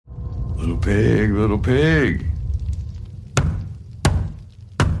Little pig, little pig.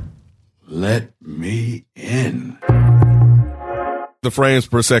 Let me in. The Frames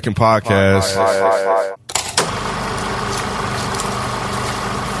Per Second podcast.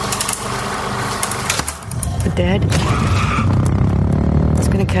 The dead is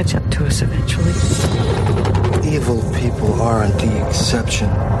going to catch up to us eventually. Evil people aren't the exception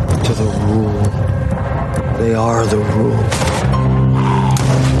to the rule. They are the rule.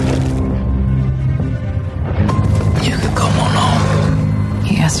 You could come on home.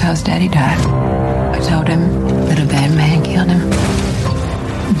 He asked how his daddy died. I told him that a bad man killed him.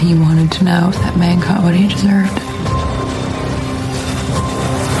 And he wanted to know if that man got what he deserved.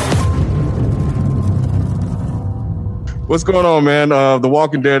 What's going on, man? The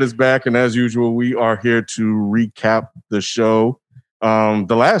Walking Dead is back, and as usual, we are here to recap the show. The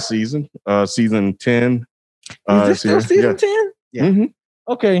last season, season 10. Is this still season 10? Yeah. Mm-hmm.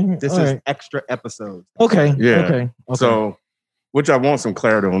 Okay. This is extra episodes. Okay. Yeah. Okay. So, which I want some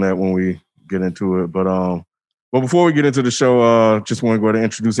clarity on that when we get into it. But before we get into the show, just want to go ahead and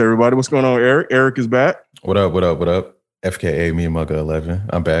introduce everybody. What's going on, Eric? Eric is back. What up? What up? What up? FKA Me Mugga 11.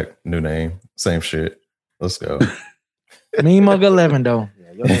 I'm back. New name. Same shit. Let's go. Me Mugga 11 though.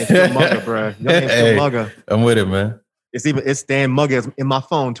 Yeah, your name's still Mugga, bro. Your name's still Mugga. I'm with it, man. It's Dan Mugga in my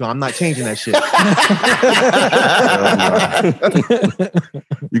phone too. I'm not changing that shit.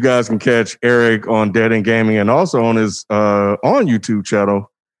 You guys can catch Eric on Dead End Gaming and also on his on YouTube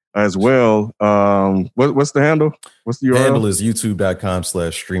channel as well. What's the handle? What's the URL? Handle is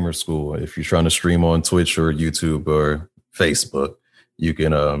youtube.com/streamer school. If you're trying to stream on Twitch or YouTube or Facebook, you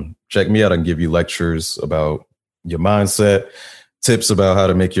can check me out and give you lectures about your mindset, tips about how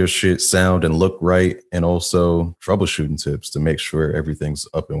to make your shit sound and look right, and also troubleshooting tips to make sure everything's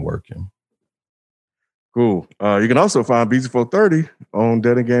up and working. Cool. You can also find BZ430 on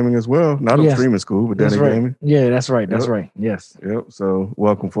Dead End Gaming as well. Not on streaming school, but Dead End Gaming. Yeah, that's right. That's right. Yes. Yep. So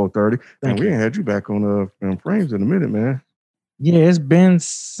welcome 430. And we ain't had you back on Frames in a minute, man. Yeah, it's been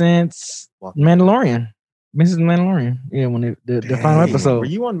since Mandalorian. Mrs. Mandalorian. Yeah, when the final episode. Were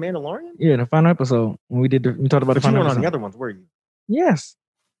you on Mandalorian? Yeah, the final episode when we talked about the final you weren't episode. on the other ones, were you? Yes.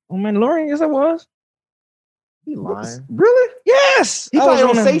 On Mandalorian, yes, I was. He lying. Really? Yes. He I probably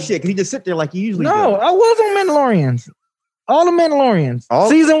was don't on say them. shit because he just sit there like he usually No, does. I was on Mandalorians. All the Mandalorians.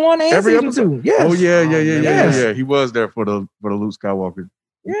 Season 1 and every season episode? 2. Yes. Oh yeah. Yes. Yeah. He was there for the Luke Skywalker.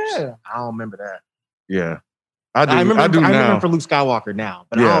 Yeah. I don't remember that. Yeah. I do. I remember now. him for Luke Skywalker now,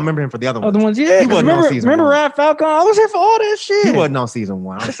 but I Yeah. don't remember him for the other ones. Other ones, yeah. He wasn't on season remember 1. Rad Falcon? I was here for all that shit. He wasn't on season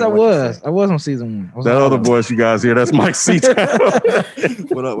 1. Yes, I was. I was on season 1. That other voice you guys hear, that's Mike C.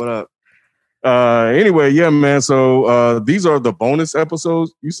 What up? Anyway, yeah, man. So these are the bonus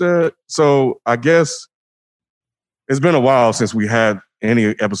episodes, you said. So I guess it's been a while since we had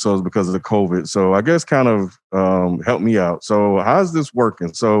any episodes because of the COVID. So I guess kind of help me out. So how's this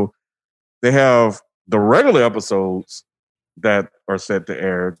working? So they have the regular episodes that are set to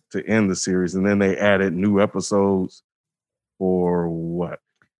air to end the series, and then they added new episodes for what?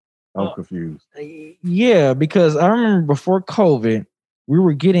 I'm confused. Yeah, because I remember before COVID, we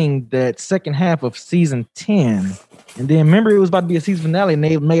were getting that second half of season 10. And then remember it was about to be a season finale, and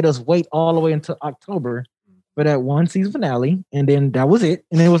they made us wait all the way until October for that one season finale. And then that was it.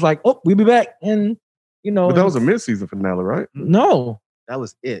 And it was like, oh, we'll be back. And, you know. But that was a mid-season finale, right? No. That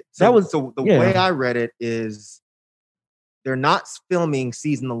was it. So the way I read it is they're not filming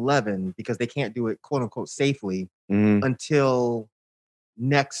season 11 because they can't do it quote unquote safely until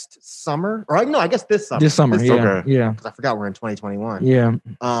next summer. Or no, I guess this summer. Yeah. Because I forgot we're in 2021. Yeah.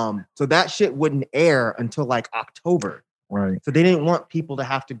 So that shit wouldn't air until like October. Right. So they didn't want people to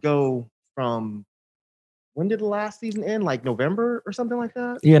have to go from when did the last season end? Like November or something like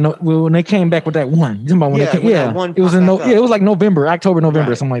that? Yeah, no. Well, when they came back with that one, you talking about when they came, when that one it was in it was like November, October,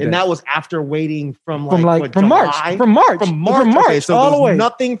 November, something like and that. that was after waiting from March, July? from March, okay, so all the way.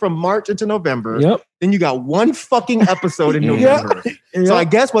 nothing from March into November. Yep. Then you got one fucking episode in November. Yep. So I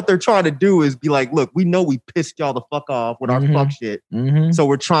guess what they're trying to do is be like, look, we know we pissed y'all the fuck off with our fuck shit. So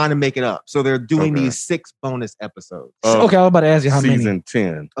we're trying to make it up. So they're doing these 6 bonus episodes. Okay, I was about to ask you how many. Season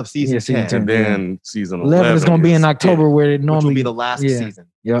 10. Of season 10. And then season 11 is going to be in October where it normally which will be the last season.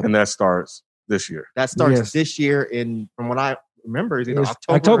 Yep. And that starts this year. That starts this year from what I remember, is either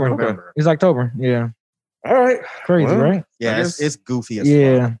October or November. It's October, yeah. All right. Crazy, right? Yeah, it's goofy as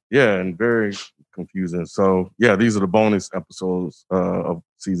fuck. Yeah, and very confusing. So, yeah, these are the bonus episodes of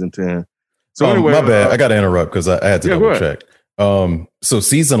season 10. So anyway, my bad. I got to interrupt because I had to double check. So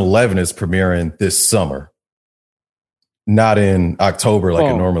season 11 is premiering this summer, not in October like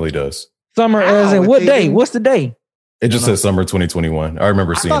it normally does. Summer as in what day? What's the day? It just says summer 2021. I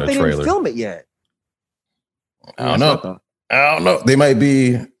remember seeing a they trailer. didn't film it yet. I don't know. They might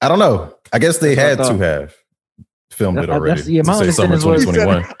be. I don't know. I guess they had to have filmed it already. My to say summer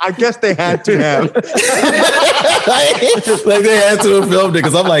 2021. I guess they had to have. Like they had to have filmed it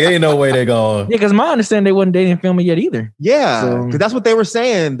because I'm like, ain't no way they're going. Yeah, because my understanding they didn't film it yet either. Yeah, because that's what they were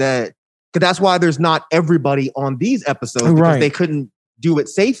saying. Because that's why there's not everybody on these episodes because they couldn't do it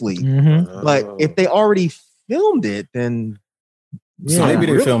safely. Mm-hmm. But if they already filmed it, then so maybe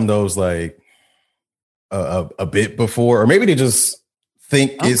they filmed those like a bit before, or maybe they just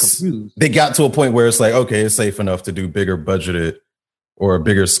think they got to a point where it's like, okay, it's safe enough to do bigger budgeted or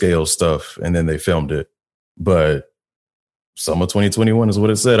bigger scale stuff, and then they filmed it. But summer 2021 is what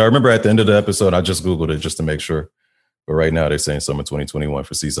it said. I remember at the end of the episode, I just Googled it just to make sure. But right now they're saying summer 2021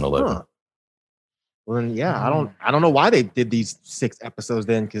 for season 11. Huh. Well, then, yeah, I don't know why they did these 6 episodes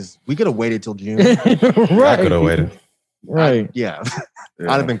then, because we could have waited till June. Right. I could have waited. Right. I'd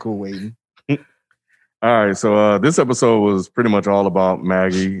have been cool waiting. All right, so this episode was pretty much all about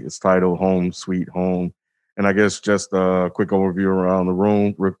Maggie. It's titled Home Sweet Home. And I guess just a quick overview around the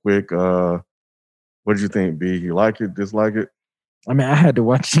room real quick. What did you think, B? You like it, dislike it? I mean, I had to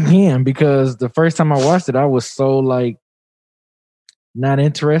watch it again because the first time I watched it, I was so like not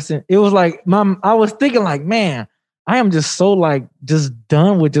interested. It was like I was thinking like, man, I am just so like just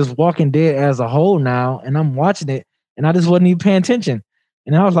done with just Walking Dead as a whole now. And I'm watching it and I just wasn't even paying attention.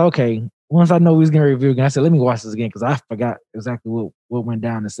 And I was like, okay, once I know we was going to review again, I said, let me watch this again because I forgot exactly what went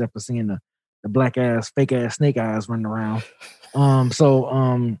down except for seeing the black ass, fake ass snake eyes running around.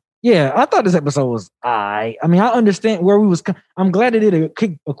 Yeah, I thought this episode was I mean, I understand where we was. I'm glad they did a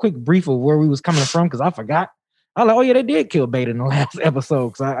quick brief of where we was coming from because I forgot. I was like, oh yeah, they did kill Beta in the last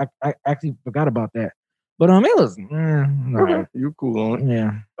episode because I actually forgot about that. But it was right. You cool on it?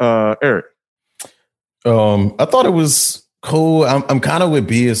 Yeah. Eric. I thought it was cool. I'm kind of with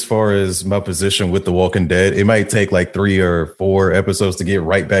B as far as my position with The Walking Dead. It might take like 3 or 4 episodes to get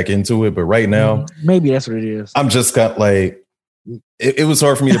right back into it, but right now, maybe that's what it is. I'm just got like. It was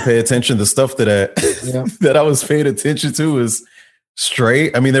hard for me to pay attention. The stuff that that I was paying attention to is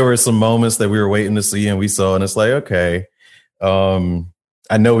straight. I mean, there were some moments that we were waiting to see and we saw, and it's like, okay,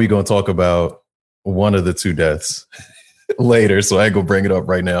 I know we're going to talk about one of the 2 deaths later, so I ain't gonna bring it up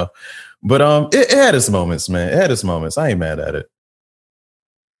right now. But it had its moments, man. It had its moments. I ain't mad at it.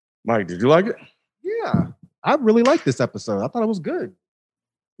 Mike, did you like it? Yeah, I really liked this episode. I thought it was good.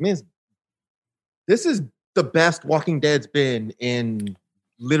 I mean, this is the best Walking Dead's been in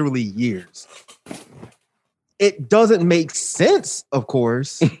literally years. It doesn't make sense, of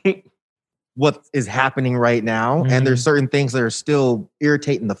course, what is happening right now. And there's certain things that are still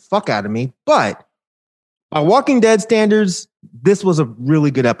irritating the fuck out of me. But by Walking Dead standards, this was a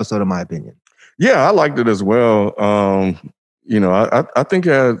really good episode, in my opinion. Yeah, I liked it as well. I think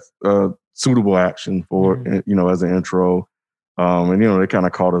it had suitable action for, as an intro. And, they kind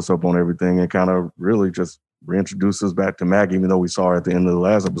of caught us up on everything and kind of really just reintroduced us back to Maggie, even though we saw her at the end of the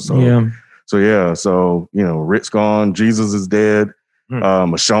last episode. Yeah. So, Rick's gone. Jesus is dead.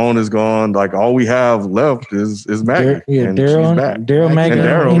 Michonne is gone. Like, all we have left is Maggie. Daryl, Maggie,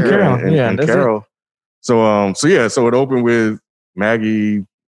 and Carol. And Carol. So, so it opened with Maggie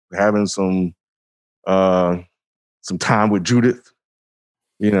having some time with Judith,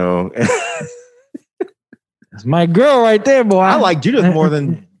 That's my girl right there, boy. I like Judith more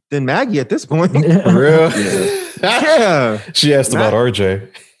than Maggie at this point. For real? Yeah. She asked about RJ.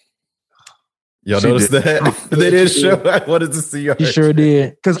 Y'all noticed that? They didn't show. I wanted to see RJ. You sure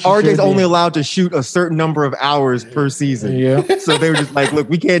did. Because RJ's only allowed to shoot a certain number of hours per season. Yeah. So they were just like, look,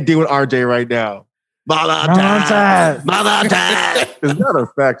 we can't deal with RJ right now. Mama time. Is that a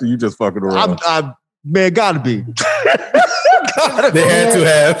fact or you just fucking around? Man, gotta be. They had to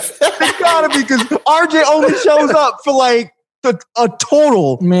have. It gotta be because RJ only shows up for like a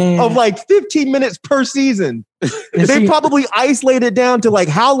total of like 15 minutes per season. They probably isolated it down to like,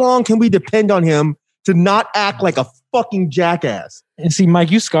 how long can we depend on him to not act like a fucking jackass? And see, Mike,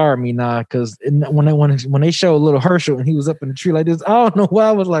 you scarred me now because when they showed little Herschel and he was up in the tree like this, I don't know why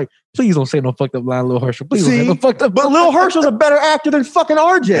I was like, please don't say no fucked up line, little Herschel. Please don't say no fucked up. But little Herschel's a better actor than fucking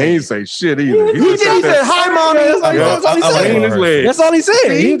RJ. He ain't say shit either. He said, "Hi, mommy." That's all he said. That's all he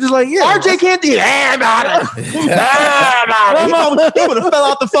said. He was just like, yeah. RJ can't do that. He would have fell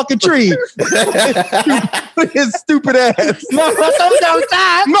out the fucking tree. His stupid ass.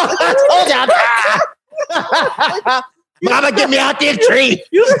 Mama, get me out this tree.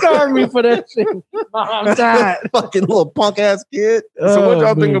 You scarred me for that shit. I'm tired. Fucking little punk ass kid. So what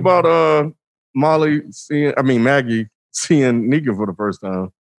y'all think about Maggie seeing Negan for the first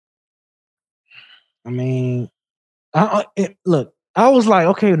time? I mean, Look, I was like,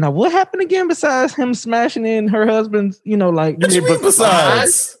 okay, now what happened again besides him smashing in her husband's, like What you mean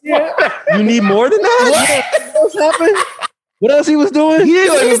besides? yeah. You need more than that? What else happened? What else he was doing? He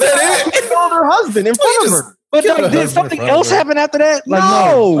didn't Like, was that he it? killed her husband in front of her. But Kill her did husband something in front of else her. happen after that? Like,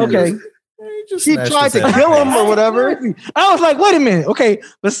 No. Okay. She tried to kill him or whatever. I was like, wait a minute. Okay.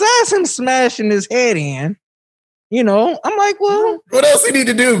 Besides him smashing his head in, I'm like, well, What else he need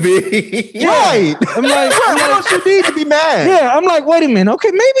to do, B? Right. I'm like, What else you need to be mad? yeah, I'm like, wait a minute.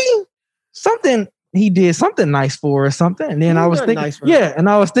 Okay, maybe something he did something nice for or something. And then He I did was nothing thinking, nice for her. and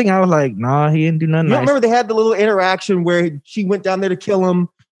I was thinking, I was like, nah, he didn't do nothing You nice. remember they had the little interaction where she went down there to kill him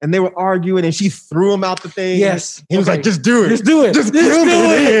and they were arguing and she threw him out the thing. Yes. He was Okay. like, just do it. Just do it. Just Just kill do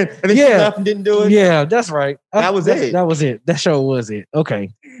me. it. And then she Yeah. left and didn't do it. Yeah, that's right. That was it. That was it. That show was it.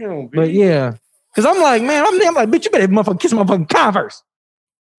 Okay. Damn, But B. yeah. Because I'm like, man, I'm like, bitch, you better motherfucking kiss my fucking Converse.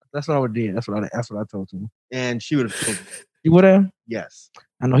 That's what I would do. That's what I told him. And she would have killed him. You would have? Yes.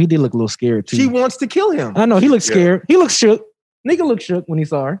 I know he did look a little scared too. She wants to kill him. I know he looked Yeah. scared. He looked shook. Nigga looked shook when he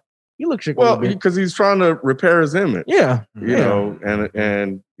saw her. He looked shook a Well, little bit. because he's trying to repair his image, Yeah. you know,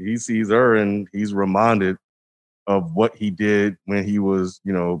 and he sees her and he's reminded of what he did when he was,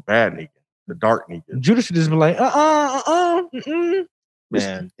 bad Negan, the dark Negan. Judas should just be like, mm-mm.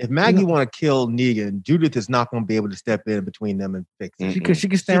 Man, if Maggie want to kill Negan, Judith is not going to be able to step in between them and fix it. She could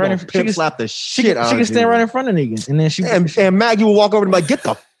She stand right in gonna front. pimp slap the shit out She of can stand Judith. right in front of Negan, and then she And Maggie will walk over and be like, get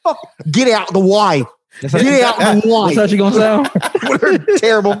the fuck, get out the Y. That's how, Get out the that's how Y. she gonna sound. With her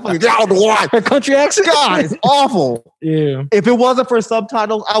terrible fucking, get out the Y. Her country accent. God, it's awful. Yeah. If it wasn't for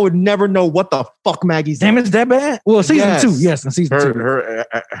subtitles, I would never know what the fuck Maggie's Damn, it's that bad. Well, season Yes. 2, yes, in season 2.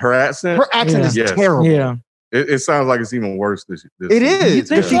 Her accent, Her accent is Yes. terrible. Yeah. it sounds like it's even worse this It is. You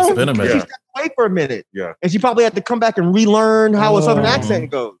think She so? It's been a minute. she stepped away for a minute. Yeah. And she probably had to come back and relearn how a southern Oh. accent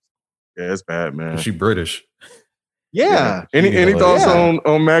goes. Yeah, it's bad, man. She British. Yeah. Any Yeah. thoughts Yeah.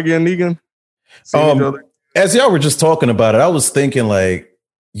 on Maggie and Negan? Seeing each other? As y'all were just talking about it, I was thinking like,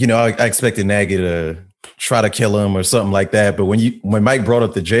 I expected Maggie to try to kill him or something like that. But when Mike brought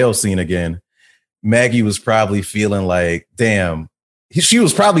up the jail scene again, Maggie was probably feeling like, damn, she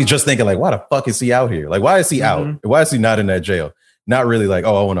was probably just thinking like, why the fuck is he out here? Like, why is he out? Why is he not in that jail? Not really like,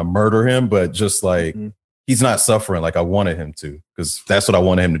 oh, I want to murder him, but just like, he's not suffering like I wanted him to, because that's what I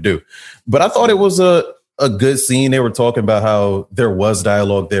wanted him to do. But I thought it was a good scene. They were talking about how there was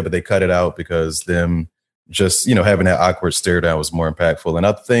dialogue there, but they cut it out because them just, having that awkward stare down was more impactful. And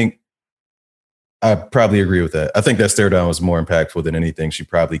I think I probably agree with that. I think that stare down was more impactful than anything she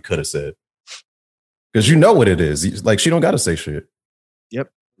probably could have said. Because you know what it is. Like, she don't got to say shit.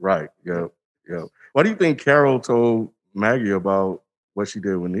 Right. Yeah. What do you think Carol told Maggie about what she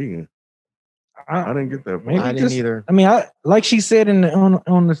did with Negan? I didn't get that. Maybe I didn't either. I mean, like she said on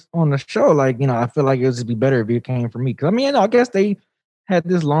the show, like, I feel like it would be better if it came from me. Because I mean, I guess they had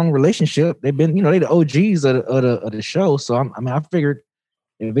this long relationship. They've been, they the OGs of the show. So I figured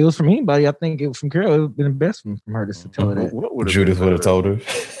if it was from anybody, I think it was from Carol. It would have been the best from her to tell her that. What would've Judith been would have better? told her.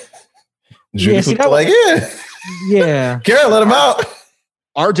 Judith see, was that like, yeah, Yeah. Carol, let him out.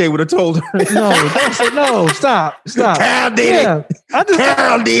 RJ would have told her. No, stop. Carol did it.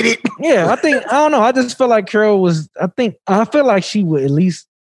 Carol did it. Yeah, I don't know. I just feel like Carol was. I feel like she would at least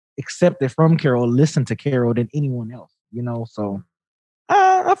accept it from Carol, listen to Carol than anyone else. So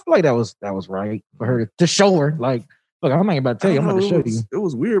I feel like that was right for her to show her. Like, look, I'm not about to tell you. I'm I about to don't show know, you. It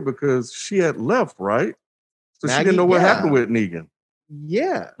was weird because she had left, right? So she Maggie? didn't know what Yeah. happened with Negan.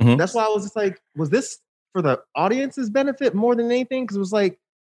 Yeah. Mhm. That's why I was just like, was this for the audience's benefit more than anything? Because it was like,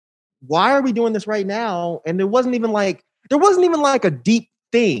 why are we doing this right now? And there wasn't even like a deep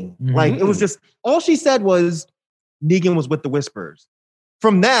thing. Mhm. Like, it was just, all she said was Negan was with the Whispers.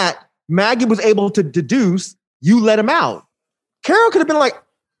 From that, Maggie was able to deduce you let him out. Carol could have been like,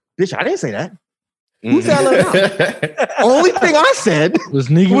 bitch, I didn't say that. Who said I let him out? Only thing I said Was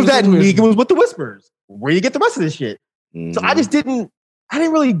Negan was that with the Negan was with the Whispers. Where you get the rest of this shit? So I just didn't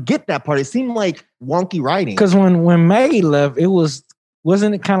really get that part. It seemed like wonky writing. Because when Maggie left,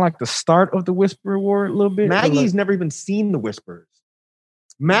 wasn't it kind of like the start of the Whisper War a little bit? Maggie's never even seen the Whispers.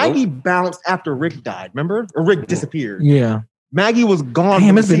 Maggie bounced after Rick died, remember? Or Rick disappeared. Yeah. Maggie was gone.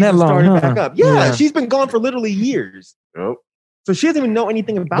 Damn, when it's the been that season long, started huh? back up. Yeah, Yeah. she's been gone for literally years. Yep. So she doesn't even know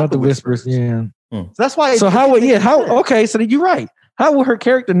anything about About the Whispers. Yeah. So that's why. So okay, so you're right. How would her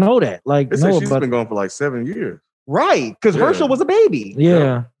character know that? Like, They said know she's about been gone for like 7 years. Right, because Yeah. Herschel was a baby.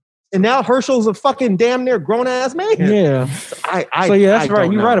 Yeah. And now Herschel's a fucking damn near grown ass man. Yeah. I So yeah, I that's right.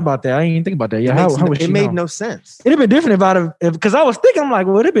 don't You're know. right about that. I didn't even think about that. Yeah. It, makes, How would she it made know? no sense. It'd have been different because I was thinking, I'm like,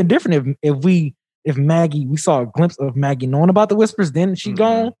 well, it'd have been different if Maggie, we saw a glimpse of Maggie knowing about the Whispers, then she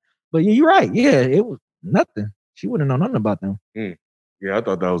gone. But yeah, you're right. Yeah, it was nothing. She wouldn't know nothing about them. Yeah, I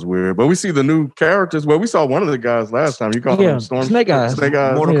thought that was weird. But we see the new characters. Well, we saw one of the guys last time. You called him Storm Snake Eyes. Snake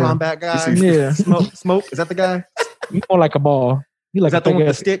Eyes. Mortal Yeah. Kombat guy. Yeah. Smoke. Is that the guy? You more like a ball. You like Is that the a one big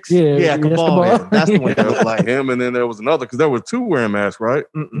with the ass- sticks? Yeah, Yeah, that's the Cabal. ball. Man. That's the one that looked like. Him, and then there was another because there were 2 wearing masks, right?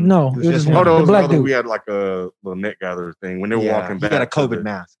 No, It was it was just just Oh, there the was black another. dude. We had like a little neck gatherer thing when they were walking He back. got a to COVID the-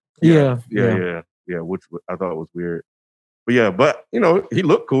 mask. Yeah. Yeah, which I thought was weird. But yeah, he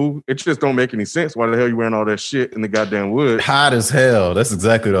looked cool. It just don't make any sense. Why the hell you wearing all that shit in the goddamn woods? Hot as hell. That's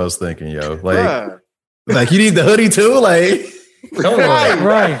exactly what I was thinking, yo. Like, Bruh. like you need the hoodie too. Like, come on.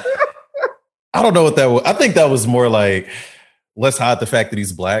 Right. I don't know what that was. I think that was more like, let's hide the fact that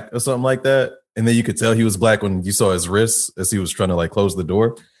he's black or something like that. And then you could tell he was black when you saw his wrists as he was trying to like close the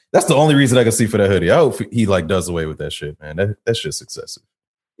door. That's the only reason I can see for that hoodie. I hope he like does away with that shit, man. That's just excessive.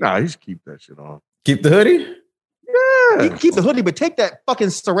 Nah, he should keep that shit on. Keep the hoodie. You can keep the hoodie, but take that fucking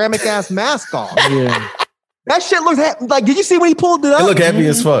ceramic ass mask off. Yeah. That shit looks like. Did you see when he pulled it up? It look heavy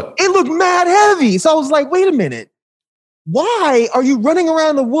as fuck. It looked mad heavy. So I was like, wait a minute. Why are you running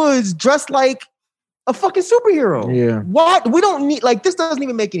around the woods dressed like a fucking superhero? Yeah. What? We don't need, like, this doesn't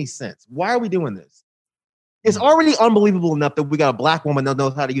even make any sense. Why are we doing this? It's already unbelievable enough that we got a black woman that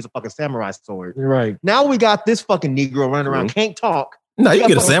knows how to use a fucking samurai sword. Right. Now we got this fucking Negro running around, can't talk. No, you got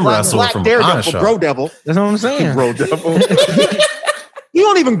get a fucking samurai sword from a pawn Daredevil, shop. Bro Devil. That's what I'm saying. Bro, devil. He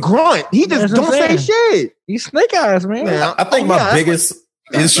don't even grunt. He just That's what don't I'm say shit. He's Snake Eyes, man. Man, I think oh, my yeah, that's biggest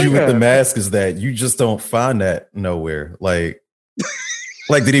issue with the mask is that you just don't find that nowhere. Like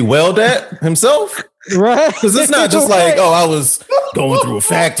did he weld that himself? Right. Because it's not just like, oh, I was going through a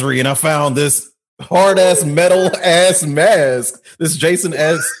factory and I found this hard ass metal ass mask. This Jason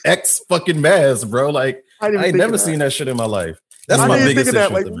X fucking mask, bro. Like I ain't never seen that shit in my life. That's I my didn't biggest think of issue.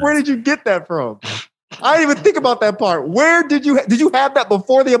 that. Like, with the where mask. did you get that from? I didn't even think about that part. Where did you have that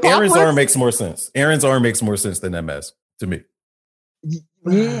before the apocalypse? Aaron's arm makes more sense. Aaron's arm makes more sense than that mask to me.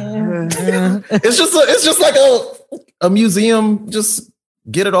 Yeah. It's just like a museum. Just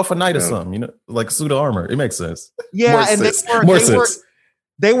get it off a night or something, you know, like a suit of armor. It makes sense. Yeah, More and sense. they were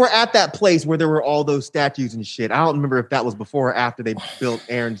they were at that place where there were all those statues and shit. I don't remember if that was before or after they built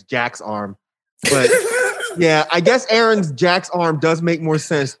Aaron's Jack's arm, but yeah, I guess Aaron's Jack's arm does make more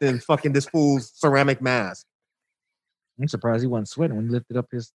sense than fucking this fool's ceramic mask. I'm surprised he wasn't sweating when he lifted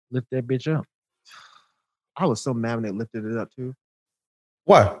that bitch up. I was so mad when they lifted it up too.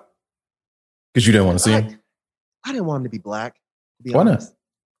 Why? Because you didn't want to see him. I didn't want him to be black. To be Why not? honest.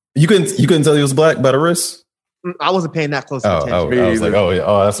 You couldn't tell he was black by the wrist. I wasn't paying that close Oh, attention. I was like, oh,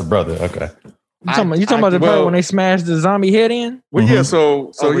 yeah, that's a brother. Okay. You talking about the part when they smashed the zombie head in? Well, yeah.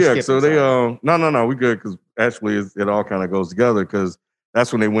 So we're yeah. skipping, So they sorry. no, we good because actually it all kind of goes together because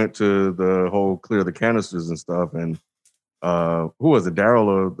that's when they went to the whole clear the canisters and stuff. And who was it? Daryl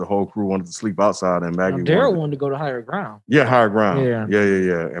or the whole crew wanted to sleep outside, and Maggie. Daryl wanted to go to higher ground. Yeah, higher ground. Yeah.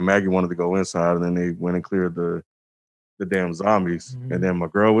 Yeah. And Maggie wanted to go inside, and then they went and cleared the damn zombies. Mhm. And then my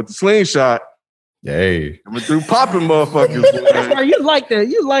girl with the slingshot Yay. coming through popping motherfuckers. That's why you like that.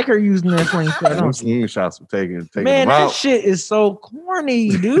 You like her using that slingshot. Them Don't you? slingshots were taking Man, them that out. shit is so corny,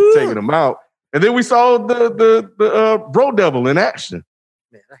 dude. Taking them out. And then we saw the Bro Devil in action.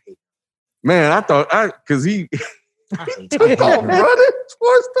 Man, I hate Man, I thought because he I hate took off that. running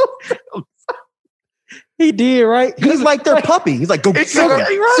towards them. He did, right? He's like their puppy. He's like, go He sick him.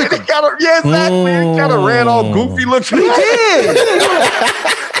 Sick him. yeah, exactly. He kind of ran all goofy looking. He did.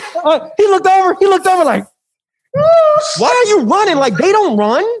 He looked over like, Why are you running? Like, they don't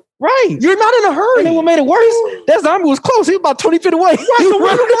run. right. You're not in a hurry. And then what made it worse, that zombie was close. He was about 20 feet away. You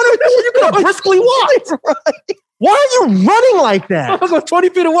could have briskly walked. Why are you running like I that? was like 20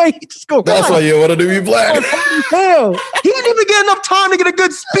 feet away. He just go, That's why you wanted to be black. hell. He didn't even get enough time to get a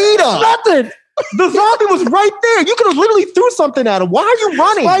good speed up. Nothing. The zombie was right there. You could have literally threw something at him. Why are you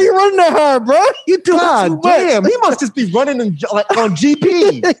running? Why are you running that hard, bro? You doing too God much. damn, he must just be running on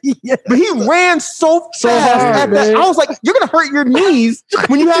GP. Yeah. But he ran so fast. hard, at that. man. I was like, you're going to hurt your knees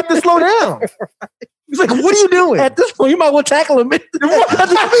when you have to slow down. He's like, what are you doing? At this point, you might want to tackle him. Make it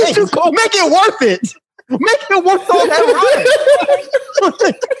worth it. Make it worth all that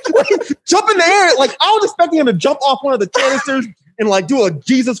running. Jump in the air. Like, I was expecting him to jump off one of the canisters and like do a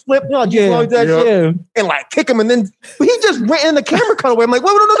Jesus flip. You know, Jesus always does that shit? And like kick him. And then but he just ran in the camera cut away. I'm like,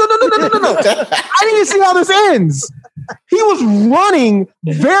 wait, no. I didn't even see how this ends. He was running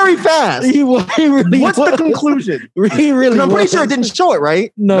very fast. He really What's was. the conclusion? He really I'm pretty was. sure it didn't show it,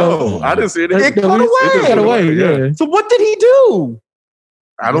 right? No. I didn't see it. It cut away. It Cut away, yeah. So what did he do?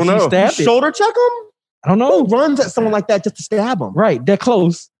 I don't He know. stabbed it. Shoulder check him? I don't Who know. runs at someone like that just to stab him? Right, that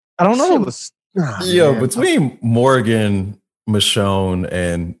close. I don't know. Shit was, Yo, between Morgan, Michonne,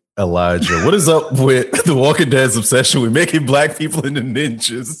 and Elijah, what is up with The Walking Dead's obsession with making black people into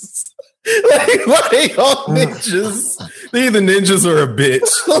ninjas? Like, why they all ninjas? They either ninjas or a bitch.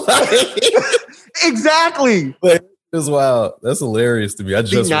 Exactly. Like, it's wild. That's hilarious to me. I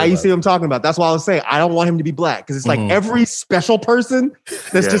just now you see what I'm talking about. That's why I was saying I don't want him to be black because it's like every special person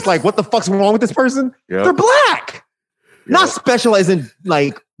that's just like, what the fuck's wrong with this person? Yep. They're black. Not special as in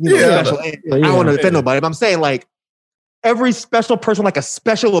like, special. I don't want to offend nobody, but I'm saying like every special person, like a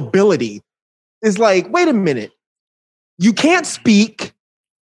special ability, is like, wait a minute, you can't speak.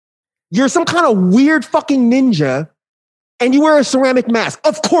 You're some kind of weird fucking ninja. And you wear a ceramic mask.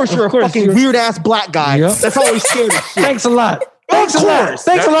 Of course, you're a fucking weird ass black guy. Yep. That's always scared of shit. Thanks a lot. Thanks a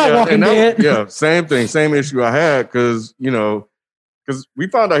lot. Walking Dead. Yeah, same thing. Same issue I had because we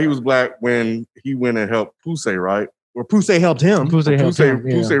found out he was black when he went and helped Poussey, right? Or Poussey helped him.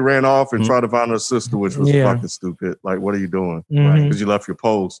 Poussey ran off and tried to find her sister, which was fucking stupid. Like, what are you doing? Because you left your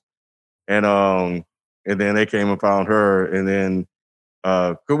post. And then they came and found her, and then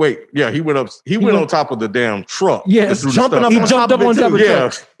he went up. He went on top of the damn truck. Yeah, jumping up. He jumped up on top of the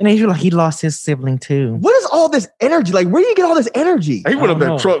truck. Yeah, and he's like, he lost his sibling too. What is all this energy? Like, where do you get all this energy? he went up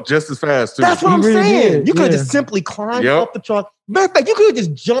that truck just as fast too. That's what I'm really saying. did. You could have just simply climbed up the truck. Matter of fact, you could have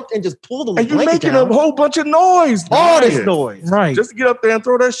just jumped and just pulled the And you're blanket making down. a whole bunch of noise. All this noise, right? Just to get up there and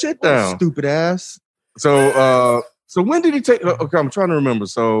throw that shit down. Stupid ass. So when did he take? Okay, I'm trying to remember.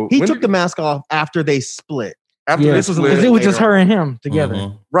 So he took the mask off after they split. After this was because it was just her and him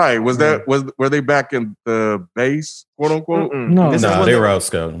together. Right? Were they back in the base, quote unquote? No, they were out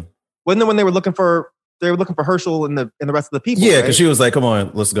scouting. Wasn't it when they were looking for Herschel and the rest of the people? Yeah, right? because she was like, "Come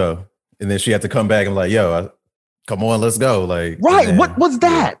on, let's go," and then she had to come back and like, "Yo, come on, let's go." Like, right? What was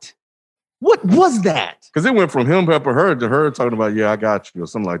that? What was that? Because it went from him helping her to her talking about, "Yeah, I got you," or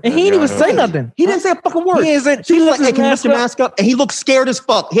something like that. And he didn't even say nothing. He didn't say a fucking word. He isn't. She was like, "Hey, can you lift your mask up?" And he looked scared as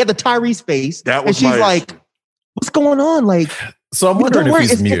fuck. He had the Tyrese face. That was and she's like, "What's going on?" Like, so I'm wondering if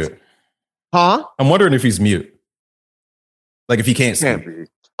he's mute. Huh? I'm wondering if he's mute. Like if he can't speak.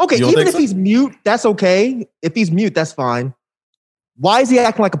 Okay, even if he's mute, that's okay. If he's mute, that's fine. Why is he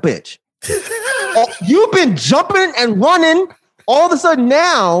acting like a bitch? You've been jumping and running. All of a sudden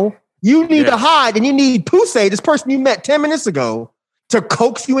now, you need to hide, and you need Poussey, this person you met 10 minutes ago, to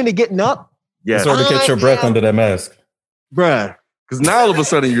coax you into getting up. Yeah, sort of catch your breath under that mask, bruh. Because now all of a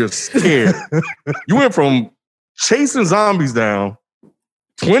sudden you're scared. You went from chasing zombies down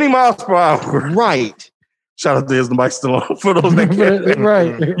 20 miles per hour. Right. Shout out to Is the Mic Still On for those that can't.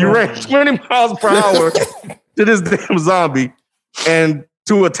 Right. You ran 20 miles per hour to this damn zombie and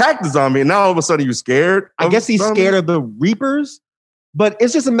to attack the zombie, and now all of a sudden you're scared. I guess he's scared of the Reapers, but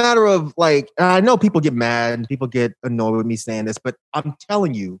it's just a matter of like, I know people get mad and people get annoyed with me saying this, but I'm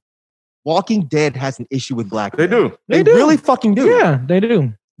telling you, Walking Dead has an issue with black men. They do. Really fucking do. Yeah, they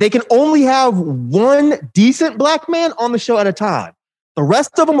do. They can only have one decent black man on the show at a time. The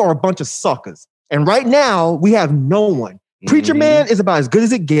rest of them are a bunch of suckers. And right now, we have no one. Preacher Man is about as good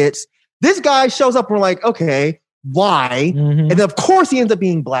as it gets. This guy shows up and we're like, okay, why? And then of course he ends up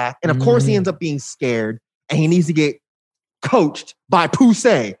being black. And of course he ends up being scared. And he needs to get coached by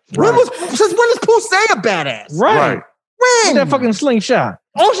Poussey. Since when is Poussey a badass? Right. When? That fucking slingshot.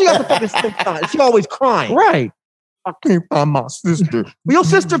 Oh, she got the fucking slingshot. She always crying. Right. I can't find my sister. Well, your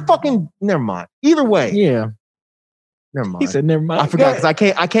sister fucking, never mind. Either way. Yeah. Never mind. He said, never mind. I forgot because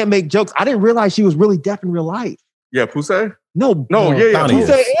I can't make jokes. I didn't realize she was really deaf in real life. Yeah, Poussey? No, yeah.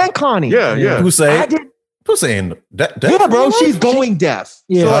 Poussey and Connie. Yeah. Poussey and yeah, bro, she's going deaf.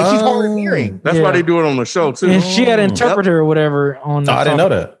 Yeah. So like, she's hard of hearing. That's why they do it on the show too. And she had an interpreter or whatever on the I didn't know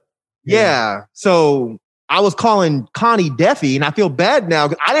that. Yeah. So I was calling Connie deafy, and I feel bad now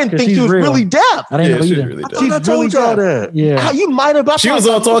because I didn't think she's she was real. really deaf. I didn't know she's either. really deaf. She's really deaf. that. Yeah. How you might have. She was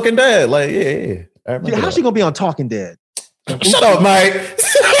on Talking Dead. Like, yeah. I remember How's that. she gonna be on Talking Dead? Shut up, Mike.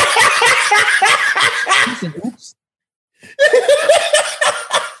 Oops.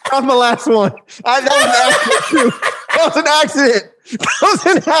 That was my last one. That was an accident too. That was an accident. That was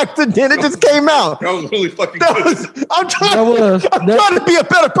an accident. It just came out. That was really fucking good. I'm trying to be a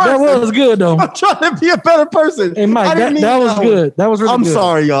better person. That was good though. I'm trying to be a better person. Hey Mike, that was good. That was really I'm good.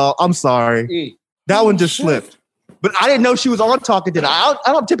 sorry, y'all. I'm sorry. That one just slipped. But I didn't know she was on Talking Dead. I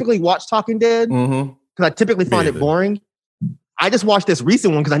don't typically watch Talking Dead because I typically find it boring. I just watched this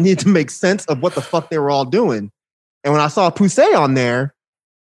recent one because I needed to make sense of what the fuck they were all doing. And when I saw Poussey on there,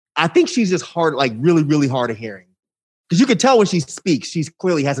 I think she's just hard, like really, really hard of hearing. Because you could tell when she speaks, she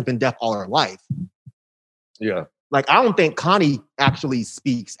clearly hasn't been deaf all her life. Yeah. Like, I don't think Connie actually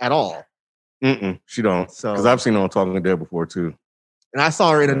speaks at all. She don't. So, because I've seen her on Talking Dead before too. And I saw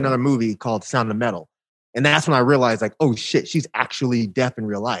her in another movie called Sound of Metal. And that's when I realized, like, oh shit, she's actually deaf in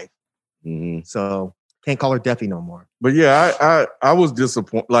real life. Mm-hmm. So can't call her Deafy no more. But yeah, I was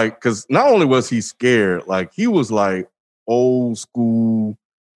disappointed, like, because not only was he scared, like he was like old school,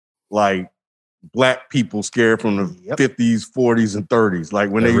 like black people scared from the 50s, 40s, and 30s, like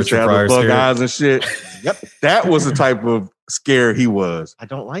when they used to have the bug eyes and shit. That was the type of scare he was. I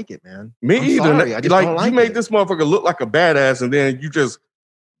don't like it, man. Me I'm either. sorry, I just don't like you made it. this motherfucker look like a badass, and then you just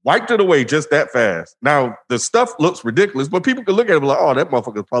wiped it away just that fast. Now the stuff looks ridiculous, but people can look at it and be like, "Oh, that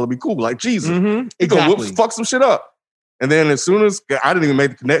motherfucker probably be cool." Like Jesus, he gonna fuck some shit up. And then as soon as I didn't even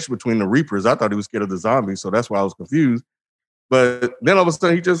make the connection between the Reapers, I thought he was scared of the zombies, so that's why I was confused. But then all of a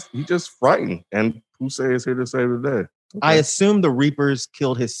sudden, he just frightened. And Poussey is here to save the day. Okay. I assume the Reapers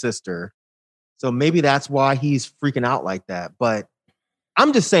killed his sister, so maybe that's why he's freaking out like that. But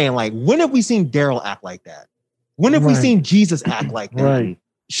I'm just saying, like, when have we seen Daryl act like that? When have we seen Jesus act like that? Right.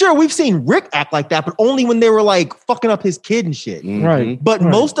 Sure, we've seen Rick act like that, but only when they were like fucking up his kid and shit. Right. But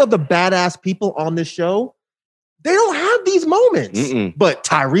most of the badass people on this show, they don't have these moments. But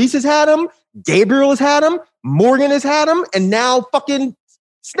Tyrese has had them, Gabriel has had them, Morgan has had them, and now fucking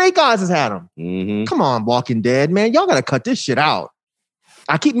Snake Eyes has had them. Come on, Walking Dead, man. Y'all gotta cut this shit out.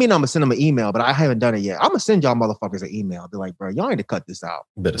 I keep meaning I'm gonna send them an email, but I haven't done it yet. I'm gonna send y'all motherfuckers an email. Be like, bro, y'all need to cut this out.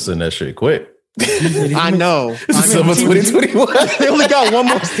 Better send that shit quick. I know. Summer 2021. They only got one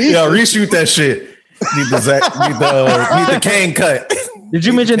more season. Yeah, reshoot that shit. Need the cane cut. Did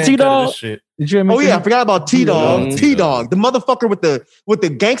you mention T-Dog? Did you mention? Oh yeah, I forgot about T-Dog. T-Dog, the motherfucker with the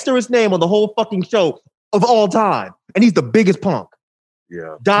gangsterest name on the whole fucking show of all saving, and he's the biggest punk.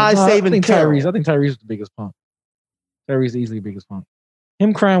 Yeah, saving I think Carol. Tyrese. I think Tyrese is the biggest punk. Tyrese is easily the biggest punk.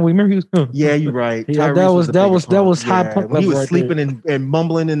 Him crying. We remember he was. Yeah, you're right. Yeah, Tyrese that was high punk. When he was right sleeping and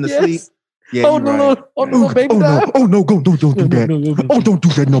mumbling in the sleep. Yeah, oh no, baby, no, don't do that. Oh, don't do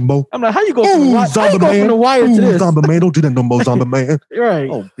that no more. I'm like, how you go from the wire to this? Zombie man, don't do that no more, zombie man. Right.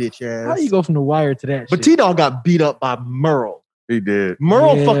 Oh, bitch ass. How you go from the wire to that? But T-Dog got beat up by Merle. He did.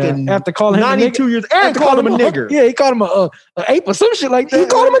 Merle fucking after calling him 92 years. Aaron called him a nigger. Yeah, he called him a ape or some shit like that. He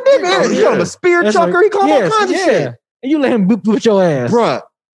called him a nigger. He called him a spear chucker. He called him all kinds of shit. And you let him boop with your ass. Bruh.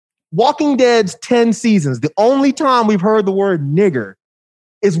 Walking Dead's 10 seasons, the only time we've heard the word nigger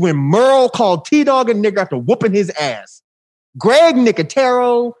is when Merle called T-Dog a nigger after whooping his ass. Greg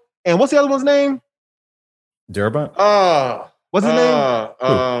Nicotero, and what's the other one's name? Darabont? What's his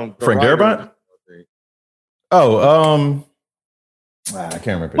name? Frank Darabont? Oh, I can't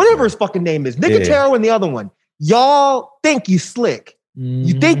remember. Whatever his fucking name is. Nicotero and the other one. Y'all think you slick.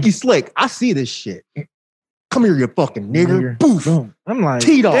 You think you slick. I see this shit. Come here, you fucking nigger. Boof. Boom. I'm like,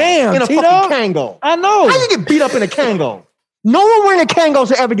 T-Dog damn, in a T-Dog? fucking Kango. I know. How you get beat up in a Kango? No one wearing a Kango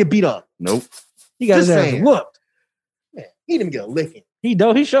should ever get beat up. Nope. He got his ass whooped. Man, he didn't get a licking. He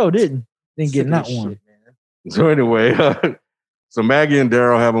sure didn't. Didn't get not one. Shit, So anyway, so Maggie and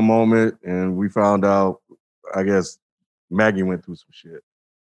Daryl have a moment, and we found out, I guess Maggie went through some shit.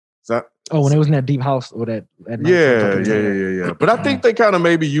 So, when it was in that deep house or that yeah. But I think they kind of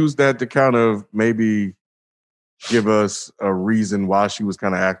maybe used that to kind of maybe give us a reason why she was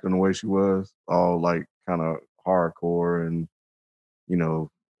kind of acting the way she was, all like kind of hardcore and, you know,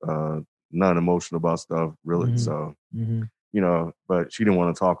 not emotional about stuff, really. So, you know, but she didn't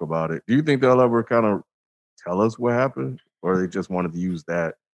want to talk about it. Do you think they'll ever kind of tell us what happened, or they just wanted to use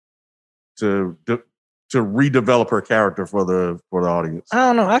that to redevelop her character for the audience? I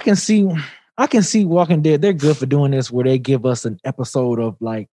don't know. I can see Walking Dead. They're good for doing this, where they give us an episode of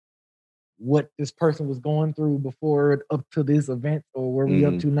like what this person was going through before up to this event, or where we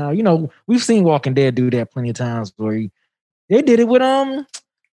up to now. You know, we've seen Walking Dead do that plenty of times. Where they did it with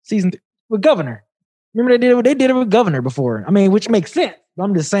with Governor. Remember they did it with Governor before. I mean, which makes sense.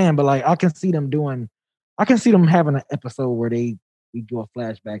 I'm just saying, but like I can see them having an episode where we do a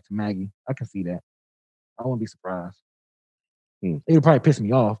flashback to Maggie. I can see that. I wouldn't be surprised. It would probably piss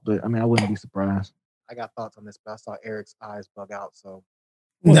me off, but I mean, I wouldn't be surprised. I got thoughts on this, but I saw Eric's eyes bug out. So,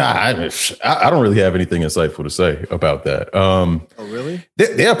 nah, I don't really have anything insightful to say about that. Oh, really?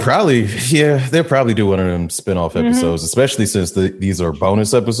 They'll probably do one of them spinoff episodes, especially since these are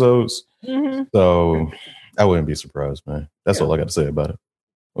bonus episodes. So I wouldn't be surprised, man. That's all I got to say about it.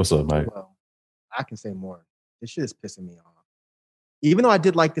 What's up, Mike? Well, I can say more. This shit is pissing me off. Even though I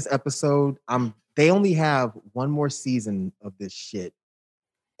did like this episode, they only have one more season of this shit.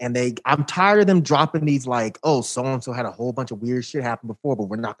 And I'm tired of them dropping these like, oh, so-and-so had a whole bunch of weird shit happen before, but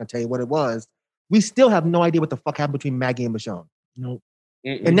we're not going to tell you what it was. We still have no idea what the fuck happened between Maggie and Michonne. Nope.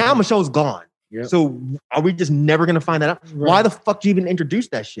 And now Michonne's gone. Yep. So are we just never going to find that out? Right. Why the fuck did you even introduce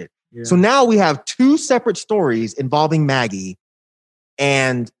that shit? Yeah. So now we have two separate stories involving Maggie.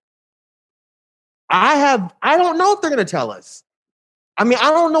 And I don't know if they're gonna tell us. I mean,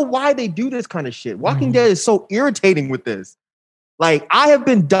 I don't know why they do this kind of shit. Walking Dead is so irritating with this. Like, I have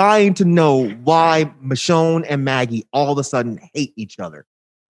been dying to know why Michonne and Maggie all of a sudden hate each other.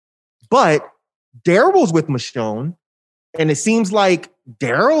 But Daryl's with Michonne, and it seems like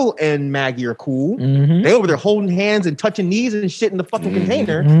Daryl and Maggie are cool. Mm-hmm. They over there holding hands and touching knees and shit in the fucking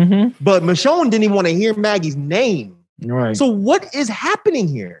container. Mm-hmm. But Michonne didn't even want to hear Maggie's name. Right. So what is happening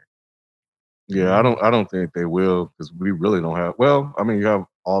here? Yeah, I don't think they will because we really don't have. Well, I mean, you have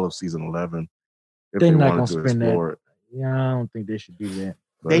all of season 11. If They're they not wanted gonna to spend explore that. it. Yeah, I don't think they should do that.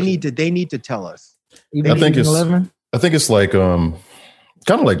 They need to tell us. Even I think season it's 11? I think it's like kind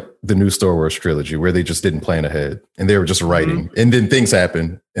of like the new Star Wars trilogy where they just didn't plan ahead and they were just writing and then things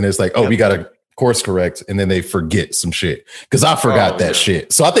happen and it's like, oh, we got to course correct, and then they forget some shit because I forgot that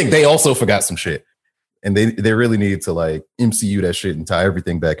shit. So I think they also forgot some shit, and they really need to like MCU that shit and tie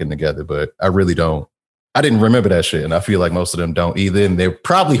everything back in together. But I really don't. I didn't remember that shit, and I feel like most of them don't either. And they're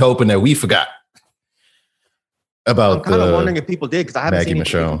probably hoping that we forgot about. I'm kind of wondering if people did because I haven't Maggie seen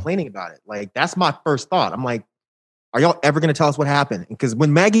anybody Michonne complaining about it. Like, that's my first thought. I'm like, are y'all ever going to tell us what happened? Because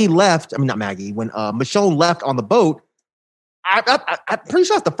when Maggie left, I mean, not Maggie, when Michonne left on the boat, I'm pretty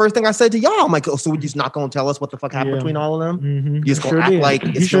sure that's the first thing I said to y'all. I'm like, oh, so we're just not going to tell us what the fuck happened between all of them? Mm-hmm. You just going to act like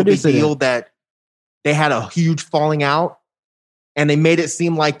it's no big deal that they had a huge falling out and they made it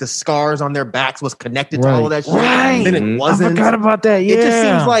seem like the scars on their backs was connected to all of that shit. Right. Then it wasn't. I forgot about that. Yeah. It just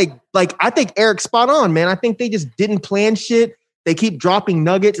seems like I think Eric's spot on, man. I think they just didn't plan shit. They keep dropping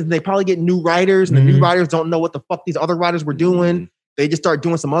nuggets and they probably get new writers and the new writers don't know what the fuck these other writers were doing. They just start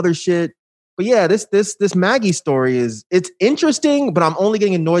doing some other shit. But yeah, this Maggie story it's interesting, but I'm only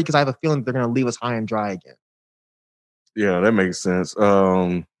getting annoyed because I have a feeling they're going to leave us high and dry again. Yeah, that makes sense.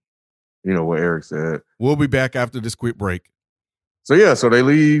 You know what Eric said. We'll be back after this quick break. So yeah, so they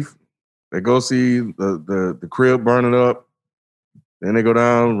leave. They go see the crib burning up. Then they go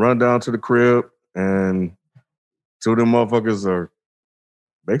down, run down to the crib, and two of them motherfuckers are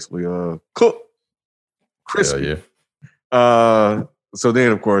basically cooked. Crispy. Yeah. So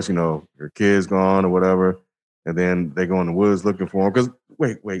then, of course, you know, your kid's gone or whatever, and then they go in the woods looking for him. Because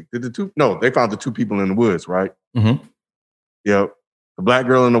wait, did the two? No, they found the two people in the woods, right? Mm-hmm. Yep, the black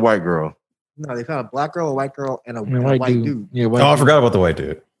girl and the white girl. No, they found a black girl, a white girl, and a white dude. Yeah, Oh, I forgot about the white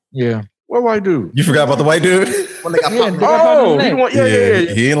dude. Yeah. What white dude? You forgot about the white dude? When they got Yeah, popped they up. got Oh, popped he in the one- yeah.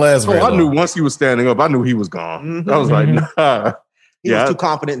 He ain't last very I long. knew once he was standing up, I knew he was gone. I was like, nah. He was too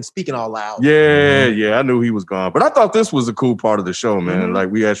confident in speaking all loud. Yeah, I knew he was gone. But I thought this was a cool part of the show, man.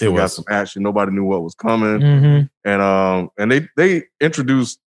 Like we actually It got was. some action. Nobody knew what was coming. Mm-hmm. And they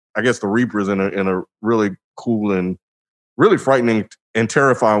introduced, I guess, the Reapers in a really cool and really frightening and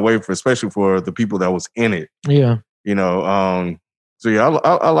terrifying way, especially for the people that was in it. Yeah. You know, so yeah,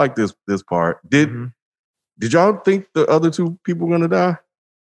 I like this part. Did y'all think the other two people were gonna die?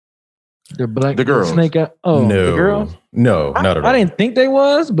 The girls. snake out. Oh, no, the girls? No, not at all. I didn't think they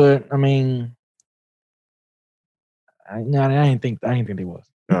was, but I mean, I didn't think they was.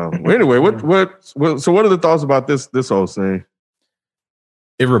 Well, anyway, so what are the thoughts about this whole scene?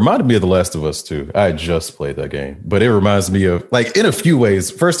 It reminded me of The Last of Us too. I just played that game, but it reminds me of, like, in a few ways.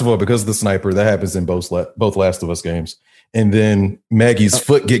 First of all, because of the sniper, that happens in both Last of Us games, and then Maggie's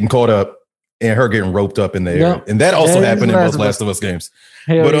foot getting caught up and her getting roped up in the air, and that also happened in both Last of Us games.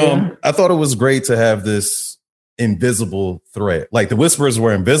 Hell yeah. I thought it was great to have this invisible threat. Like, the Whisperers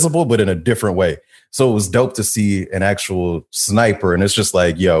were invisible, but in a different way. So it was dope to see an actual sniper, and it's just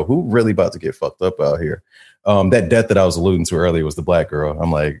like, yo, who really about to get fucked up out here? That death that I was alluding to earlier was the black girl.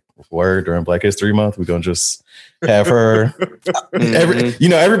 I'm like, word, during Black History Month, we're gonna just have her.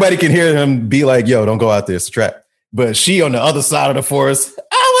 Everybody can hear him be like, yo, don't go out there, it's a trap. But she on the other side of the forest,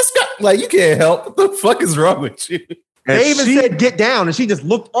 let's go. Like, you can't help. What the fuck is wrong with you? They even said get down, and she just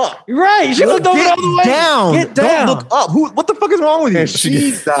looked up. Right, she looked over Get the way. down. Get down. Don't look up. What the fuck is wrong with you? And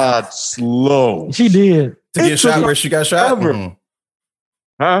she died slow. She did. To get shot where she got shot? Mhm.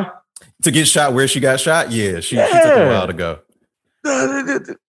 Huh? To get shot where she got shot? Yeah, she took a while to go.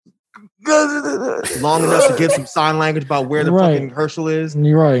 Long enough to give some sign language about where the fucking Herschel is.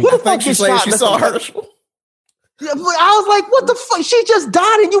 You're right. Who the fuck she's gets saying shot? she saw Herschel. Yeah, but I was like, what the fuck? She just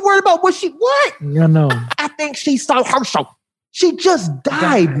died and you worried about what? I know. I think she saw Herschel. She just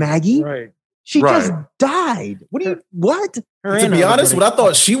died, Maggie. Right. She just died. What? To be honest, what I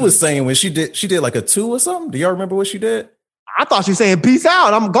thought she was saying when she did like a 2 or something. Do y'all remember what she did? I thought she was saying peace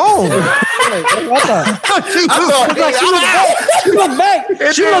out. I'm gone. She looked back.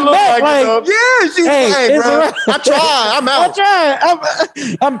 She looked back like, yeah, she's like, bro. right. I tried. I'm out.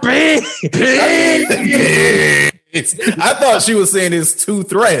 I'm big. I thought she was saying it's 2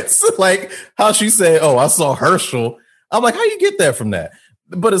 threats. Like how she said, "Oh, I saw Herschel." I'm like, how you get that from that?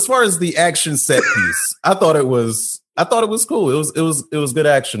 But as far as the action set piece, I thought it was cool. It was good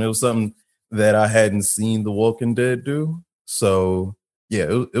action. It was something that I hadn't seen The Walking Dead do. So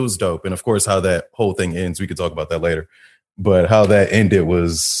yeah, it was dope. And of course, how that whole thing ends, we could talk about that later. But how that ended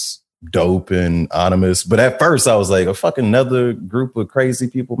was dope and ominous. But at first, I was like, a fucking another group of crazy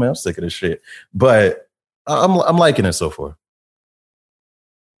people. Man, I'm sick of this shit. But I'm liking it so far.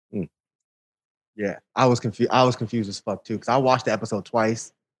 Yeah, I was confused. I was confused as fuck too because I watched the episode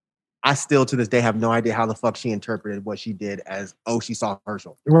twice. I still to this day have no idea how the fuck she interpreted what she did as she saw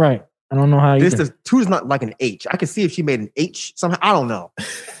Herschel. Right. I don't know how This is 2 is not like an H. I could see if she made an H somehow. I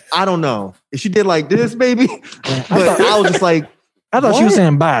don't know. If she did like this, baby. Yeah, But I was just like, I thought she was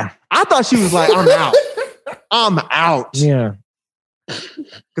saying bye. I thought she was like, I'm out. I'm out. Yeah. Because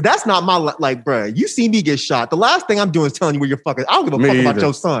that's not my, like, bruh, you see me get shot. The last thing I'm doing is telling you where you're fucking. I don't give a Me fuck about either.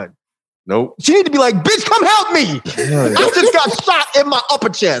 your son. Nope. She need to be like, bitch, come help me. Yeah. I just got shot in my upper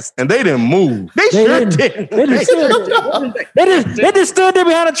chest. And they didn't move. They sure didn't. did. They just stood there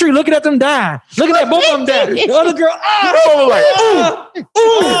behind a tree looking at them die. Looking at both of them die. The other girl, They were like, Ooh.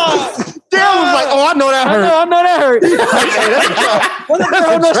 Darryl was like, oh, I know that hurt. I know that hurt. One girl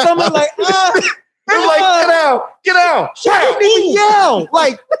on her stomach like, They were like, get out. She didn't even yell.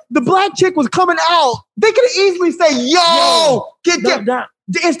 Like, the black chick was coming out. They could have easily say, yo, get down.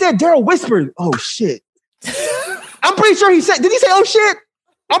 Instead, Darryl whispered, oh, shit. I'm pretty sure he said, did he say, oh, shit?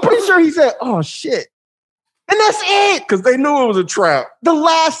 I'm pretty sure he said, oh, shit. And that's it. because they knew it was a trap. The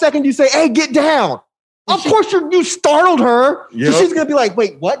last second you say, hey, get down. Of course, you startled her. Yep. So she's going to be like,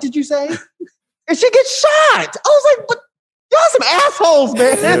 wait, what did you say? And she gets shot. I was like, but y'all some assholes,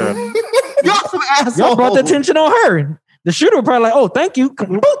 man. Yeah. Y'all some assholes. y'all brought the attention on her. The shooter was probably like, oh, thank you.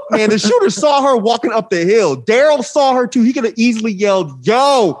 Man, the shooter saw her walking up the hill. Darryl saw her too. He could have easily yelled,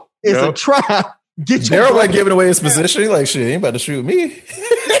 yo, it's a Yep. trap. Get your Daryl like brother." giving away his position. He like, shit, he ain't about to shoot me.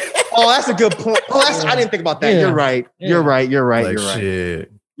 Oh, that's a good point. Oh, I didn't think about that. Yeah. You're right. Yeah. You're right. You're right. Like, You're right.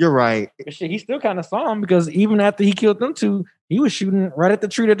 shit. You're right. But shit, he still kind of saw him because even after he killed them two, he was shooting right at the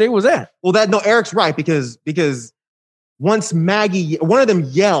tree that they was at. Well, Eric's right because once Maggie, one of them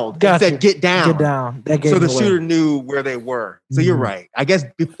yelled and Gotcha. said, get down. Get down. That gave So the him away. shooter knew where they were. So you're Mhm. right. I guess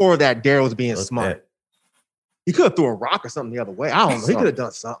before that, Darryl was being Fuck smart. that. He could have threw a rock or something the other way. I don't know. He could have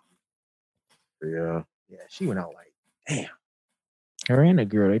done something. Yeah. Yeah, she went out like, damn. Her and the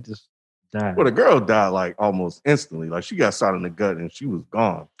girl, they just died. Well, the girl died like almost instantly. Like she got shot in the gut and she was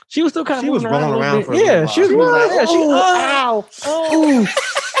gone. She was still kind of She was moving rolling a around little for a bit. little Yeah, she was while. moving She around. was Yeah, like, she oh,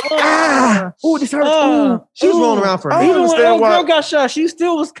 Ah, ooh, this hurts. Ooh. She was rolling around for a I minute. Even when understand old why- girl got shot, she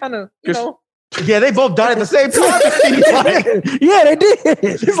still was kind of, you know. Yeah, they both died at the same time. Yeah, they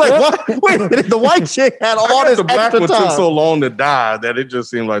did. She's like, what? Wait a minute. The white chick had I all guess this the black extra one time. took so long to die that it just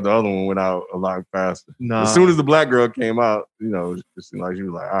seemed like the other one went out a lot faster. No. As soon as the black girl came out, you know, it just seemed like she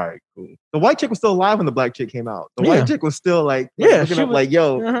was like, all right, cool. The white chick was still alive when the black chick came out. The Yeah. white chick was still like, Yeah, looking she up was- like,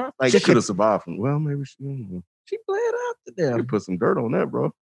 yo, Uh-huh. like She could have survived from, well, maybe she, She bled out to you them. put some dirt on that,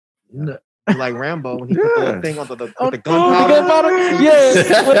 bro. like Rambo when he put the Yeah. thing on the Oh, with the gunpowder. Yeah. You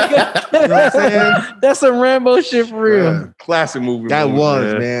know what I'm saying? That's some Rambo shit for real. Yeah. Classic movie. That moment,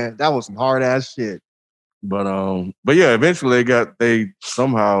 was, man. That was some hard ass shit. But yeah, eventually they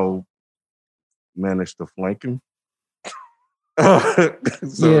somehow managed to flank him. So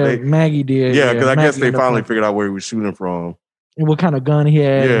yeah, Maggie did. yeah, because I guess Maggie they ended up finally flanking. figured out where he was shooting from. And what kind of gun he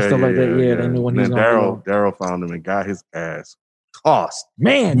had and stuff like that. Yeah, they knew when he was And going then to Daryl found him and got his ass tossed.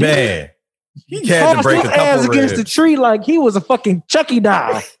 Man, Man, he had to tossed break a his ass couple against the ribs. tree like he was a fucking Chucky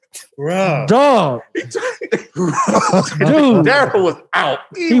doll. Bruh. Dog. Dude. Daryl was out.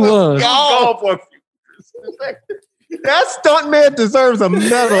 He was. gone for a few seconds. That stunt man deserves a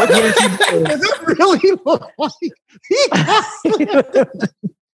medal. Does it really look like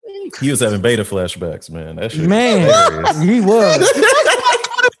He was having beta flashbacks, man. That shit. Man, hilarious. he was.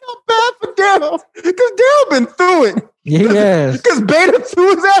 I feel bad for Daryl because Daryl been through it. Yeah, he has. Because Beta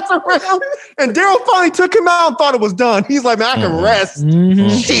threw his ass around, and Daryl finally took him out and thought it was done. He's like, man, I can rest.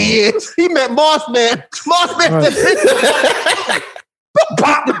 Mhm. Shit. He met Moss Man. Moss Man Right. said,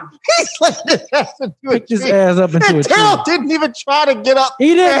 pop. He slammed his ass into a Picked his tree. ass up into a And tree. Daryl didn't even try to get up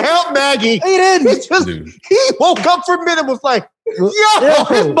He and didn't. help Maggie. He didn't. He just Dude. he woke up for a minute and was like, yo,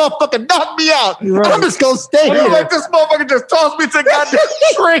 this motherfucker knocked me out. You're right. I'm just gonna stay I here. feel like this motherfucker just tossed me to the goddamn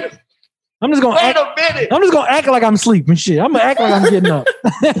tree. I'm just gonna Wait act. a minute. I'm just gonna act like I'm sleeping. Shit, I'm gonna act like I'm getting up.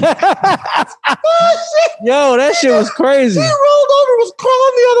 Yo, that shit was crazy. He rolled over, was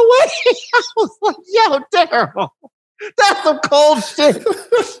crawling the other way. I was like, yo, Daryl. That's some cold shit. even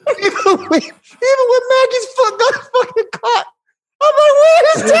when Maggie's foot got fucking caught, I'm like, where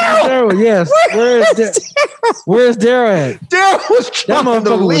is Daryl? Yes. Where's Daryl at? Daryl was That trying to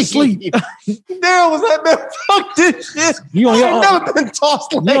motherfucker was leave. asleep. Daryl was like, man, fuck this shit. You on your I ain't own. never been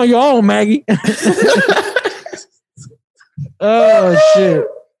tossed You like on your own, Maggie. Oh shit.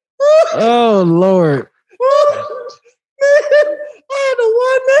 Oh Lord. Man, I had to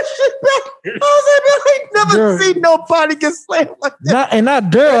wind that shit back. I was like, man, I ain't never Girl. seen nobody get slammed like that. Not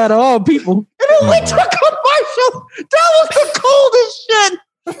Daryl out of all people. And then we took a commercial. That was the coldest shit.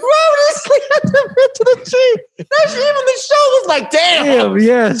 Robert had to fit to the tree. That shit, even the show was like, damn. Damn,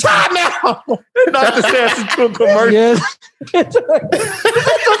 yes. Time out. Dr. Sassy to a commercial. Yes. Took a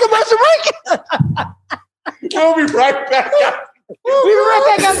commercial break. We'll be right back. We'll be right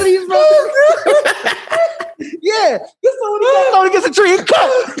back after these Yeah. This one gets a tree. It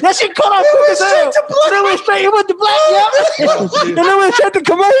cut. That shit cut off quick as hell. It went straight. It went to black. And then we checked the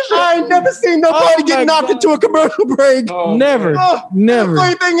commercial. I ain't never seen nobody get knocked into a commercial break. Never. Never. The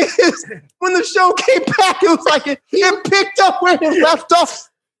funny thing is, when the show came back, it was like it picked up where it left off.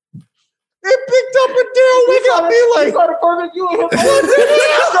 It picked up with Daryl Wick. I be like, you and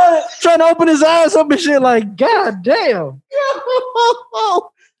him Trying to open his eyes up and shit like, God damn.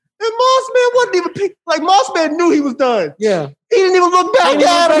 And Mossman wasn't even like Mossman knew he was done. Yeah. He didn't even look back He didn't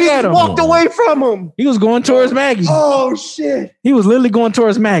at look him. He back at just him. walked away from him. He was going towards Maggie. Oh shit. He was literally going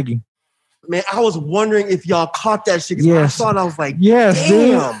towards Maggie. Man, I was wondering if y'all caught that shit. 'Cause Yes. I saw it, I was like, Yes,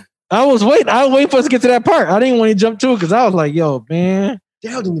 dude. damn. I was waiting for us to get to that part. I didn't want to jump to it because I was like, yo, man.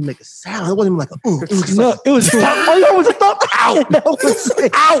 Daryl didn't even make a sound. It wasn't even like a ooh. It was just No, like, it was oh, yeah, it was a thump out. That was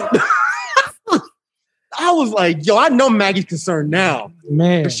it. out. I was like, yo, I know Maggie's concerned now.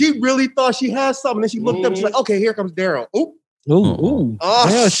 Man. But she really thought she had something. Then she looked up, she's like, okay, here comes Daryl. Oop. Ooh. Oh,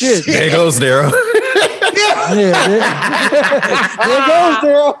 Hell, shit. There goes Daryl. Yeah, there goes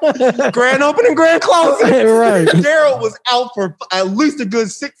Daryl. Grand opening, grand closing. Right. Daryl was out for at least a good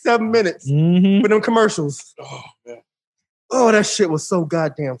 6-7 minutes Mm-hmm. with them commercials. Oh, man. Oh, that shit was so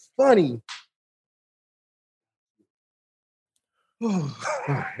goddamn funny.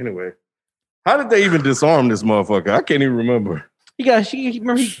 Anyway, how did they even disarm this motherfucker? I can't even remember. Remember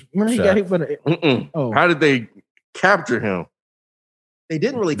he got hit with a, oh. How did they capture him? They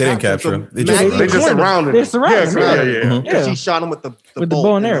didn't really They didn't capture him. They just- Maggie They just cornered him. surrounded They him. surrounded him, Yeah. Mhm. Because Yeah. she shot him with the With the bolt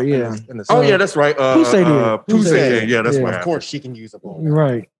bow and in arrow, the- yeah. in the Oh, side. yeah, that's right. Pusey did. Pusey, yeah, that's Yeah. what Of happened. course, she can use a bow.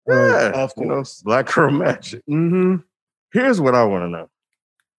 Right. Yeah, Of you know, course. Black Girl Magic. Mm-hmm. Here's what I want to know.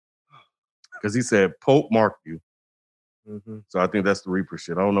 Because he said, Pope marked you. Mm-hmm. So I think that's the Reaper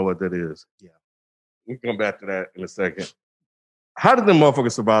shit. I don't know what that is. Yeah. We'll come back to that in a second. How did the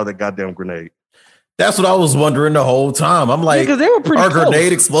motherfucker survive that goddamn grenade? That's what I was wondering the whole time. I'm like, because they were pretty are close.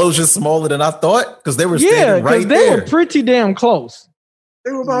 grenade explosions smaller than I thought? Because they were Yeah, standing because right they there. were pretty damn close.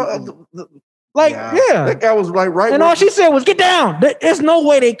 They were about Like, Yeah. yeah. that guy was like right. And all she said was, get down. There's no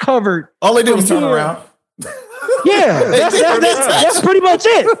way they covered. All they did was turn Yeah. around. Yeah, that's pretty much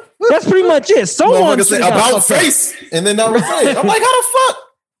it. That's pretty much it. Someone Motherfucker said, should've got about fucked up. face. And then that was it. I'm like, how the fuck?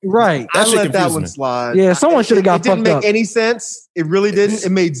 Right. That I shit let that confused one me. slide. Yeah, someone should have got It didn't fucked make up. any sense. It really didn't.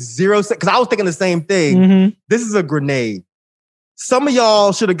 It made zero sense. Because I was thinking the same thing. Mhm. This is a grenade. Some of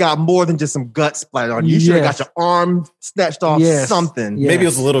y'all should have got more than just some gut splattered on you. You should have Yes. got your arm snatched off, Yes. something. Yeah. Maybe it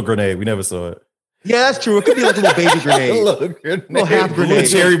was a little grenade. We never saw it. Yeah, that's true. It could be like a little baby grenade. Little grenade. Little half grenade. Little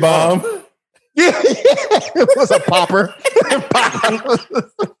cherry bomb. Yeah, it was a popper.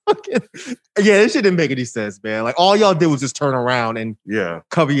 Yeah, this shit didn't make any sense, man. Like all y'all did was just turn around and Yeah.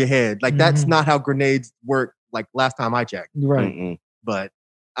 cover your head. Like that's Mhm. not how grenades work. Like last time I checked, Right. Mm-mm. but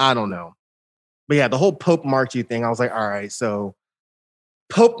I don't know. But yeah, the whole Pope marked you thing. I was like, all right, so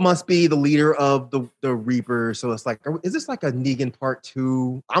Pope must be the leader of the Reaper. So it's like, is this like a Negan part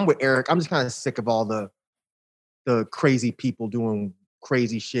 2? I'm with Eric. I'm just kind of sick of all the crazy people doing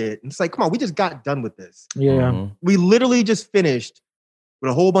crazy shit. And it's like, come on, we just got done with this. Yeah. Mhm. We literally just finished with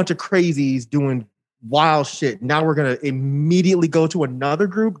a whole bunch of crazies doing wild shit. Now we're gonna immediately go to another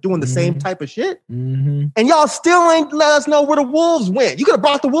group doing the same Mhm. type of shit. Mm-hmm. And y'all still ain't let us know where the wolves went. You could have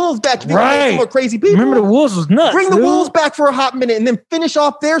brought the wolves back if you Right. had more crazy people. Remember the wolves was nuts. Bring the dude. wolves back for a hot minute and then finish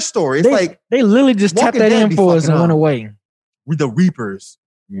off their story. It's like they literally just tapped Walking that Dead in be for us fucking and went up. away. with the Reapers.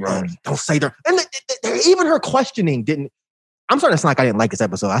 Don't say they're and even her questioning didn't. I'm starting to sound like I didn't like this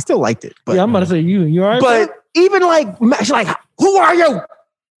episode. I still liked it, but Yeah, I'm about to say you all right? but bro? even like she's like, who are you?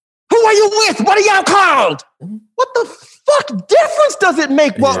 Who are you with? What are y'all called? What the fuck difference does it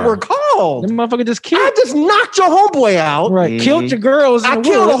make what Yeah. we're called? Them motherfucker just I killed. just knocked your homeboy out. Right. Killed your girls. I in the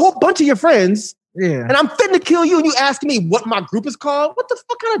killed a woods. whole bunch of your friends, Yeah. and I'm fitting to kill you, and you ask me what my group is called? What the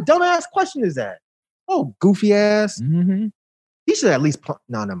fuck kind of dumbass question is that? Oh, goofy ass. Mm-hmm. He should at least.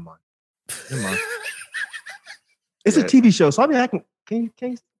 No, never mind. It's a TV show, so I mean, I can. Can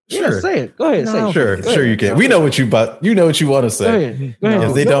you? Yeah, say it. Go ahead. Say it. Sure, you can. We know what you want to say. Go ahead. Go ahead.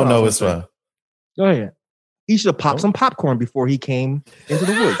 If they don't know, it's fine. Go ahead. He should have popped some popcorn before he came into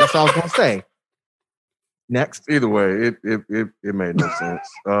the woods. That's all I was gonna say. Next. Either way, it made no sense.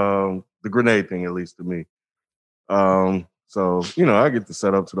 The grenade thing, at least to me. So I get the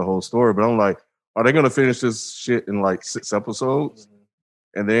setup to the whole story, but I'm like, are they gonna finish this shit in like 6 episodes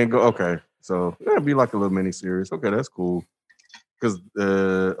and then go? Okay, so it'd be like a little mini series. Okay, that's cool. Because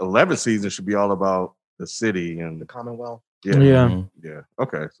the 11th season should be all about the city and the Commonwealth. Yeah.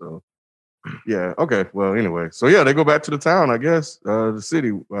 Okay, so okay. Well, anyway, so they go back to the town, I guess. The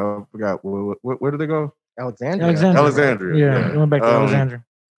city. I forgot where did they go? Alexandria. Yeah, they went back to Alexandria.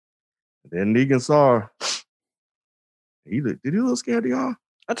 Then Negan saw. Did he look scared, y'all?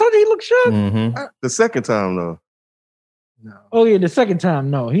 I told you he looked shook. Mm-hmm. The second time though. No. Oh yeah, the second time,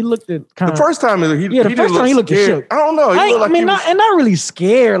 no. He looked at kind of. The first time, the first time he looked shook. I don't know. Not really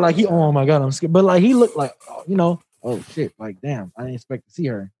scared. Like oh my god, I'm scared. But like he looked like, oh shit, like damn, I didn't expect to see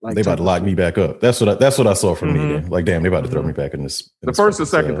her. Like they about to lock me back up. That's what I saw from Negan. Like damn, they about to throw me back in this. The first and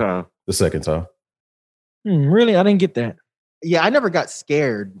second time. The second time. Really, I didn't get that. Yeah, I never got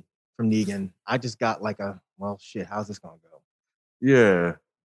scared from Negan. I just got like well, shit. How's this gonna go? Yeah.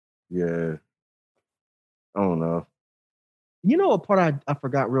 I don't know. You know what part I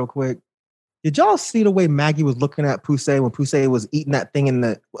forgot real quick? Did y'all see the way Maggie was looking at Poussey when Poussey was eating that thing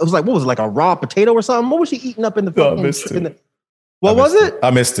it was like, what was it, like a raw potato or something? What was she eating up in the fucking... What was it?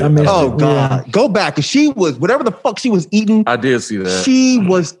 I missed it. Oh, God. Yeah. Go back. Because she was, whatever the fuck she was eating. I did see that. She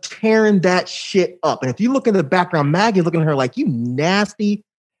was tearing that shit up. And if you look in the background, Maggie's looking at her like, you nasty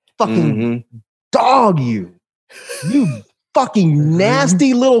fucking dog, you. You fucking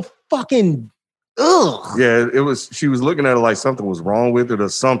nasty little fucking... Ugh. Yeah, she was looking at her like something was wrong with it or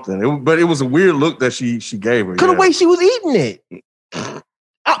something. But it was a weird look that she gave her. Because the way she was eating it.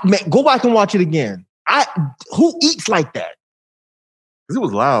 Man, go back and watch it again. Who eats like that? Because it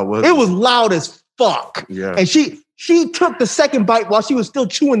was loud. It was loud as fuck. Yeah. And she took the second bite while she was still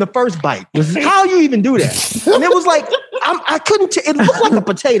chewing the first bite. How you even do that? And it was like, I couldn't. It looked like a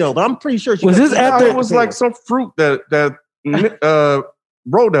potato, but I'm pretty sure she was this after it was like some fruit that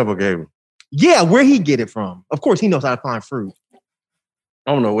Bro Devil gave him. Yeah, where he get it from? Of course, he knows how to find fruit.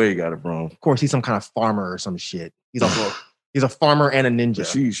 I don't know where he got it from. Of course, he's some kind of farmer or some shit. He's a farmer and a ninja.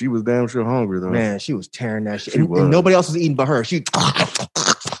 But she was damn sure hungry though. Man, she was tearing that shit. And nobody else was eating but her.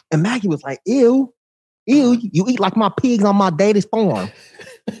 And Maggie was like, ew, you eat like my pigs on my daddy's farm.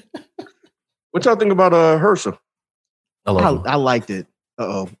 What y'all think about Herschel? I liked it.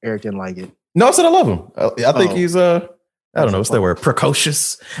 Eric didn't like it. No, I said I love him. I think he's I don't know what's that word,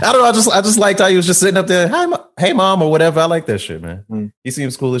 precocious. I don't know. I just liked how he was just sitting up there. Hey, mom, or whatever. I like that shit, man. He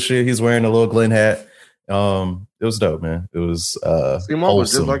seems cool as shit. He's wearing a little Glenn hat. It was dope, man. It was mom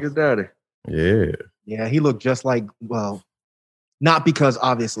was just like his daddy. Yeah, he looked just like, well, not because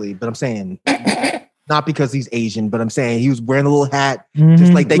obviously, but I'm saying not because he's Asian, but I'm saying he was wearing a little hat,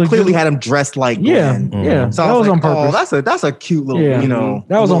 just like they clearly had him dressed like Glenn. Yeah. So that was on purpose. Oh, that's a cute little,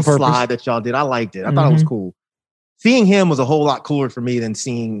 that was on purpose slide that y'all did. I liked it. I thought it was cool. Seeing him was a whole lot cooler for me than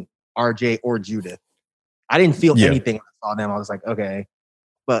seeing RJ or Judith. I didn't feel anything when I saw them. I was like, okay.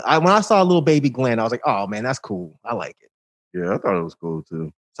 But when I saw little baby Glenn, I was like, oh man, that's cool. I like it. Yeah, I thought it was cool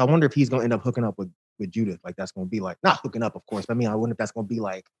too. So I wonder if he's going to end up hooking up with Judith. Like that's going to be like, not hooking up, of course. But I wonder if that's going to be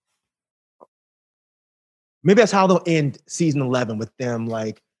like, maybe that's how they'll end season 11 with them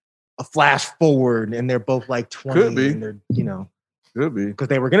like a flash forward and they're both like 20. Could be. And they're, Could be. Because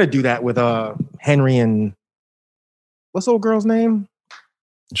they were going to do that with Henry and what's the old girl's name?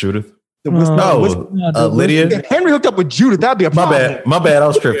 Judith. Lydia. If Henry hooked up with Judith, that'd be a problem. My bad. I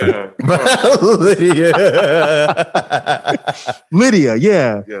was tripping. Lydia,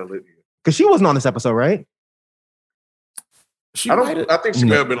 yeah. Yeah, Lydia. Because she wasn't on this episode, right? I think she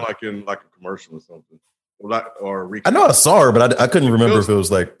may have been like in like a commercial or something. I know I saw her, but I couldn't remember if it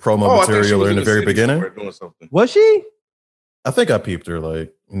was like promo material or in the very beginning. Doing something. Was she? I think I peeped her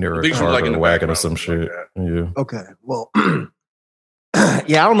like near a car or a wagon or some shit. Yeah. Okay. Well,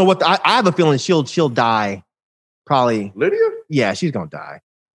 yeah, I don't know what I have a feeling she'll die. Probably Lydia. Yeah, she's gonna die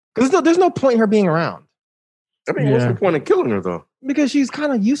because there's no point in her being around. I mean, what's the point in killing her though? Because she's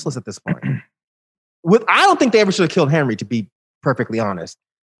kind of useless at this point. I don't think they ever should have killed Henry. To be perfectly honest,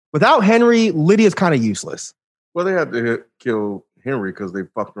 without Henry, Lydia's kind of useless. Well, they had to kill Henry because they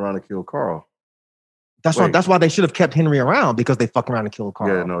fucked around and killed Carl. That's why they should have kept Henry around because they fuck around and killed Carl.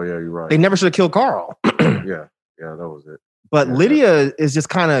 Yeah, you're right. They never should have killed Carl. yeah, that was it. But Lydia is just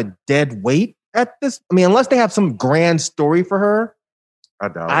kind of dead weight at this. I mean, unless they have some grand story for her, I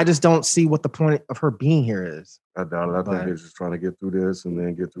doubt it. I just don't see what the point of her being here is. I doubt it. I think But- they're just trying to get through this and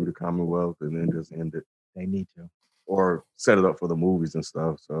then get through the Commonwealth and then just end it They need to, or set it up for the movies and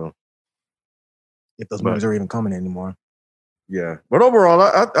stuff. So if those But- movies are even coming anymore. yeah, but overall,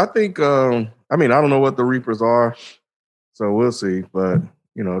 I think. I mean, I don't know what the Reapers are, so we'll see. But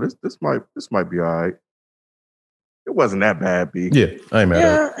you know, this might be all right. It wasn't that bad, B. Yeah, I ain't mad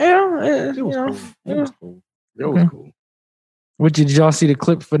at it. It was cool. It was cool. It was Okay. cool. What did y'all see the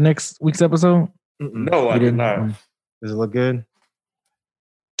clip for next week's episode? No, I You did didn't? not. Does it look good?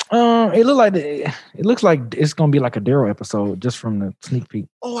 It looks like it's gonna be like a Daryl episode just from the sneak peek.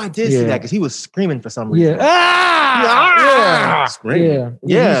 Oh, I did see Yeah. that because he was screaming for some reason. Yeah. Screaming. Yeah.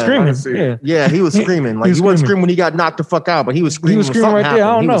 Yeah. He was I screaming. see it. Yeah. Yeah, he was screaming. Like was he wasn't screaming. screaming when he got knocked the fuck out, but he was screaming. He was when screaming right something there. I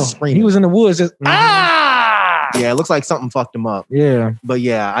happened. don't know. Was screaming. He was in the woods just Mhm. Yeah, it looks like something fucked him up. Yeah. But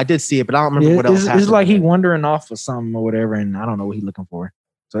yeah, I did see it, but I don't remember Yeah, what else it's happened. like he wandering off for something or whatever, and I don't know what he's looking for.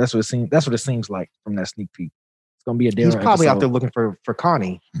 So that's what it seems. That's what it seems like from that sneak peek. It's gonna be a Daryl. He's probably out episode. there looking for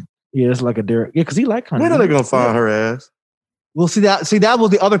Connie. Yeah, it's like a Daryl. Yeah, because he like Connie. When are they gonna find her ass? Well, see that was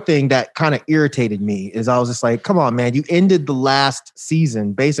the other thing that kind of irritated me is I was just like, come on, man, you ended the last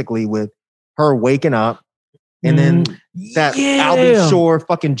season basically with her waking up, and then that Albie Shore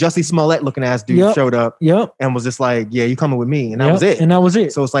fucking Jussie Smollett looking ass dude Yep. showed up Yep. and was just like, yeah, you coming with me, and that Yep, was it. And that was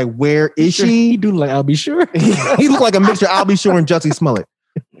it. So it's like, where is He she? do like I'll be sure. He looked like a mixture of Albie Shore and Jussie Smollett.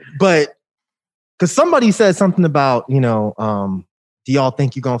 But because somebody said something about, do y'all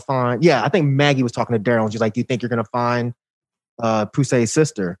think you're gonna find? Yeah, I think Maggie was talking to Daryl, and she's like, do you think you're gonna find Pusey's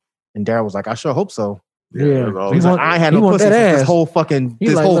sister? And Daryl was like, I sure hope so. Yeah. that's all. He He's want- like, I had he no want pussy that since ass. this whole fucking He's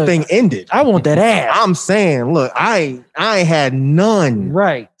this like, whole look, thing ended. I want that ass. I'm saying, look, I had none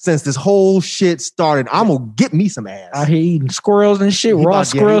Right. since this whole shit started. I'm gonna get me some ass. Out here eating squirrels and shit, He raw about- yeah, he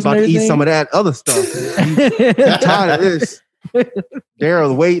squirrels about and to eat everything. some of that other stuff. I'm tired of this.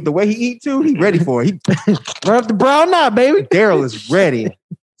 Daryl, the way he eat too, he ready for it. Right up the brown knot, baby. Daryl is ready.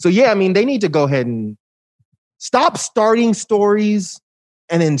 So yeah, I mean, they need to go ahead and stop starting stories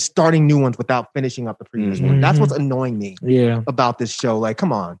and then starting new ones without finishing up the previous one. That's what's annoying me Yeah. about this show. Like,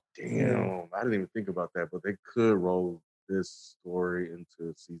 come on. Damn, I didn't even think about that, but they could roll this story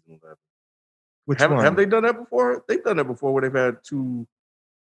into season 11. Which Have one? they done that before? They've done that before where they've had two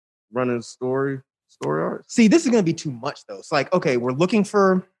running story arcs. See, this is going to be too much though. It's like, okay, we're looking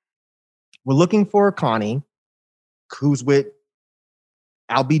for Connie, who's with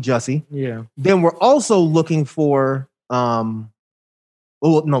Albie Jussie. Yeah. Then we're also looking for oh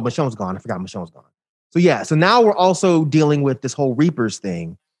no, Michonne's gone. I forgot Michonne's gone. So yeah, so now we're also dealing with this whole Reapers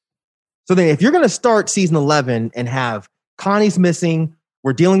thing. So then if you're gonna start season 11 and have Connie's missing,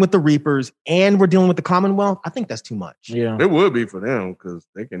 we're dealing with the Reapers, and we're dealing with the Commonwealth, I think that's too much. Yeah. It would be for them because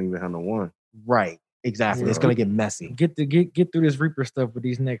they can't even handle one. Right. Exactly. It's Yeah. gonna get messy. Get through this Reaper stuff with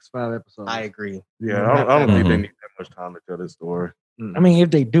these next 5 episodes. I agree. Yeah, I don't think they Mhm. need that much time to tell this story. I mean, if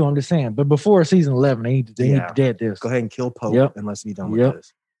they do, I'm just saying. But before season 11, they need Yeah. to dead this. Go ahead and kill Pope Yep. and let's be done with Yep.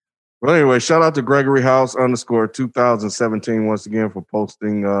 this. Well, anyway, shout out to Gregory House _2017 once again for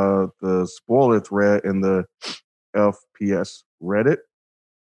posting the spoiler thread in the FPS Reddit.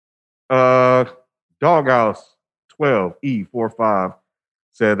 Doghouse 12E45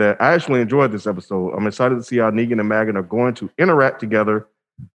 said that I actually enjoyed this episode. I'm excited to see how Negan and Megan are going to interact together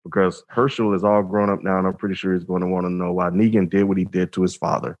because Herschel is all grown up now, and I'm pretty sure he's going to want to know why Negan did what he did to his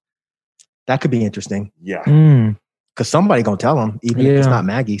father. That could be interesting. Yeah. Mm, Because somebody gonna tell him, even if it's Yeah. not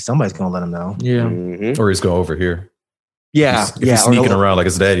Maggie, somebody's gonna let him know. yeah. Mhm. Or he's going over here. Yeah, If he's sneaking around like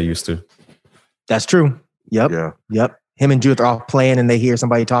his daddy used to. That's true. Yep. Yeah. Yep. Him and Judith are all playing and they hear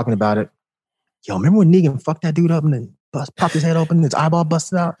somebody talking about it. Yo, remember when Negan fucked that dude up and then popped his head open and his eyeball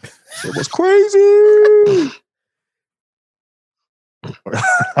busted out? It was crazy.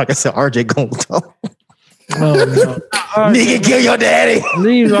 Like I said, RJ gonna tell him, Oh, no. Negan, kill your daddy.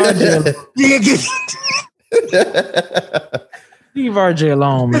 Leave RJ, Negan, kill leave RJ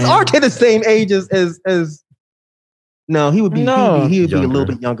alone, Is man. RJ the same age as no, he would be No. he would be a little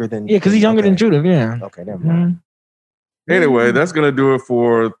Younger. bit younger than Yeah, because he's younger than Judith. Yeah. Okay, never mind. Mhm. Anyway, that's going to do it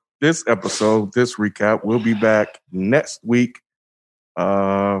for this episode, this recap. We'll be back next week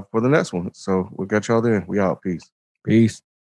for the next one. So we'll catch y'all then. We out. Peace. Peace.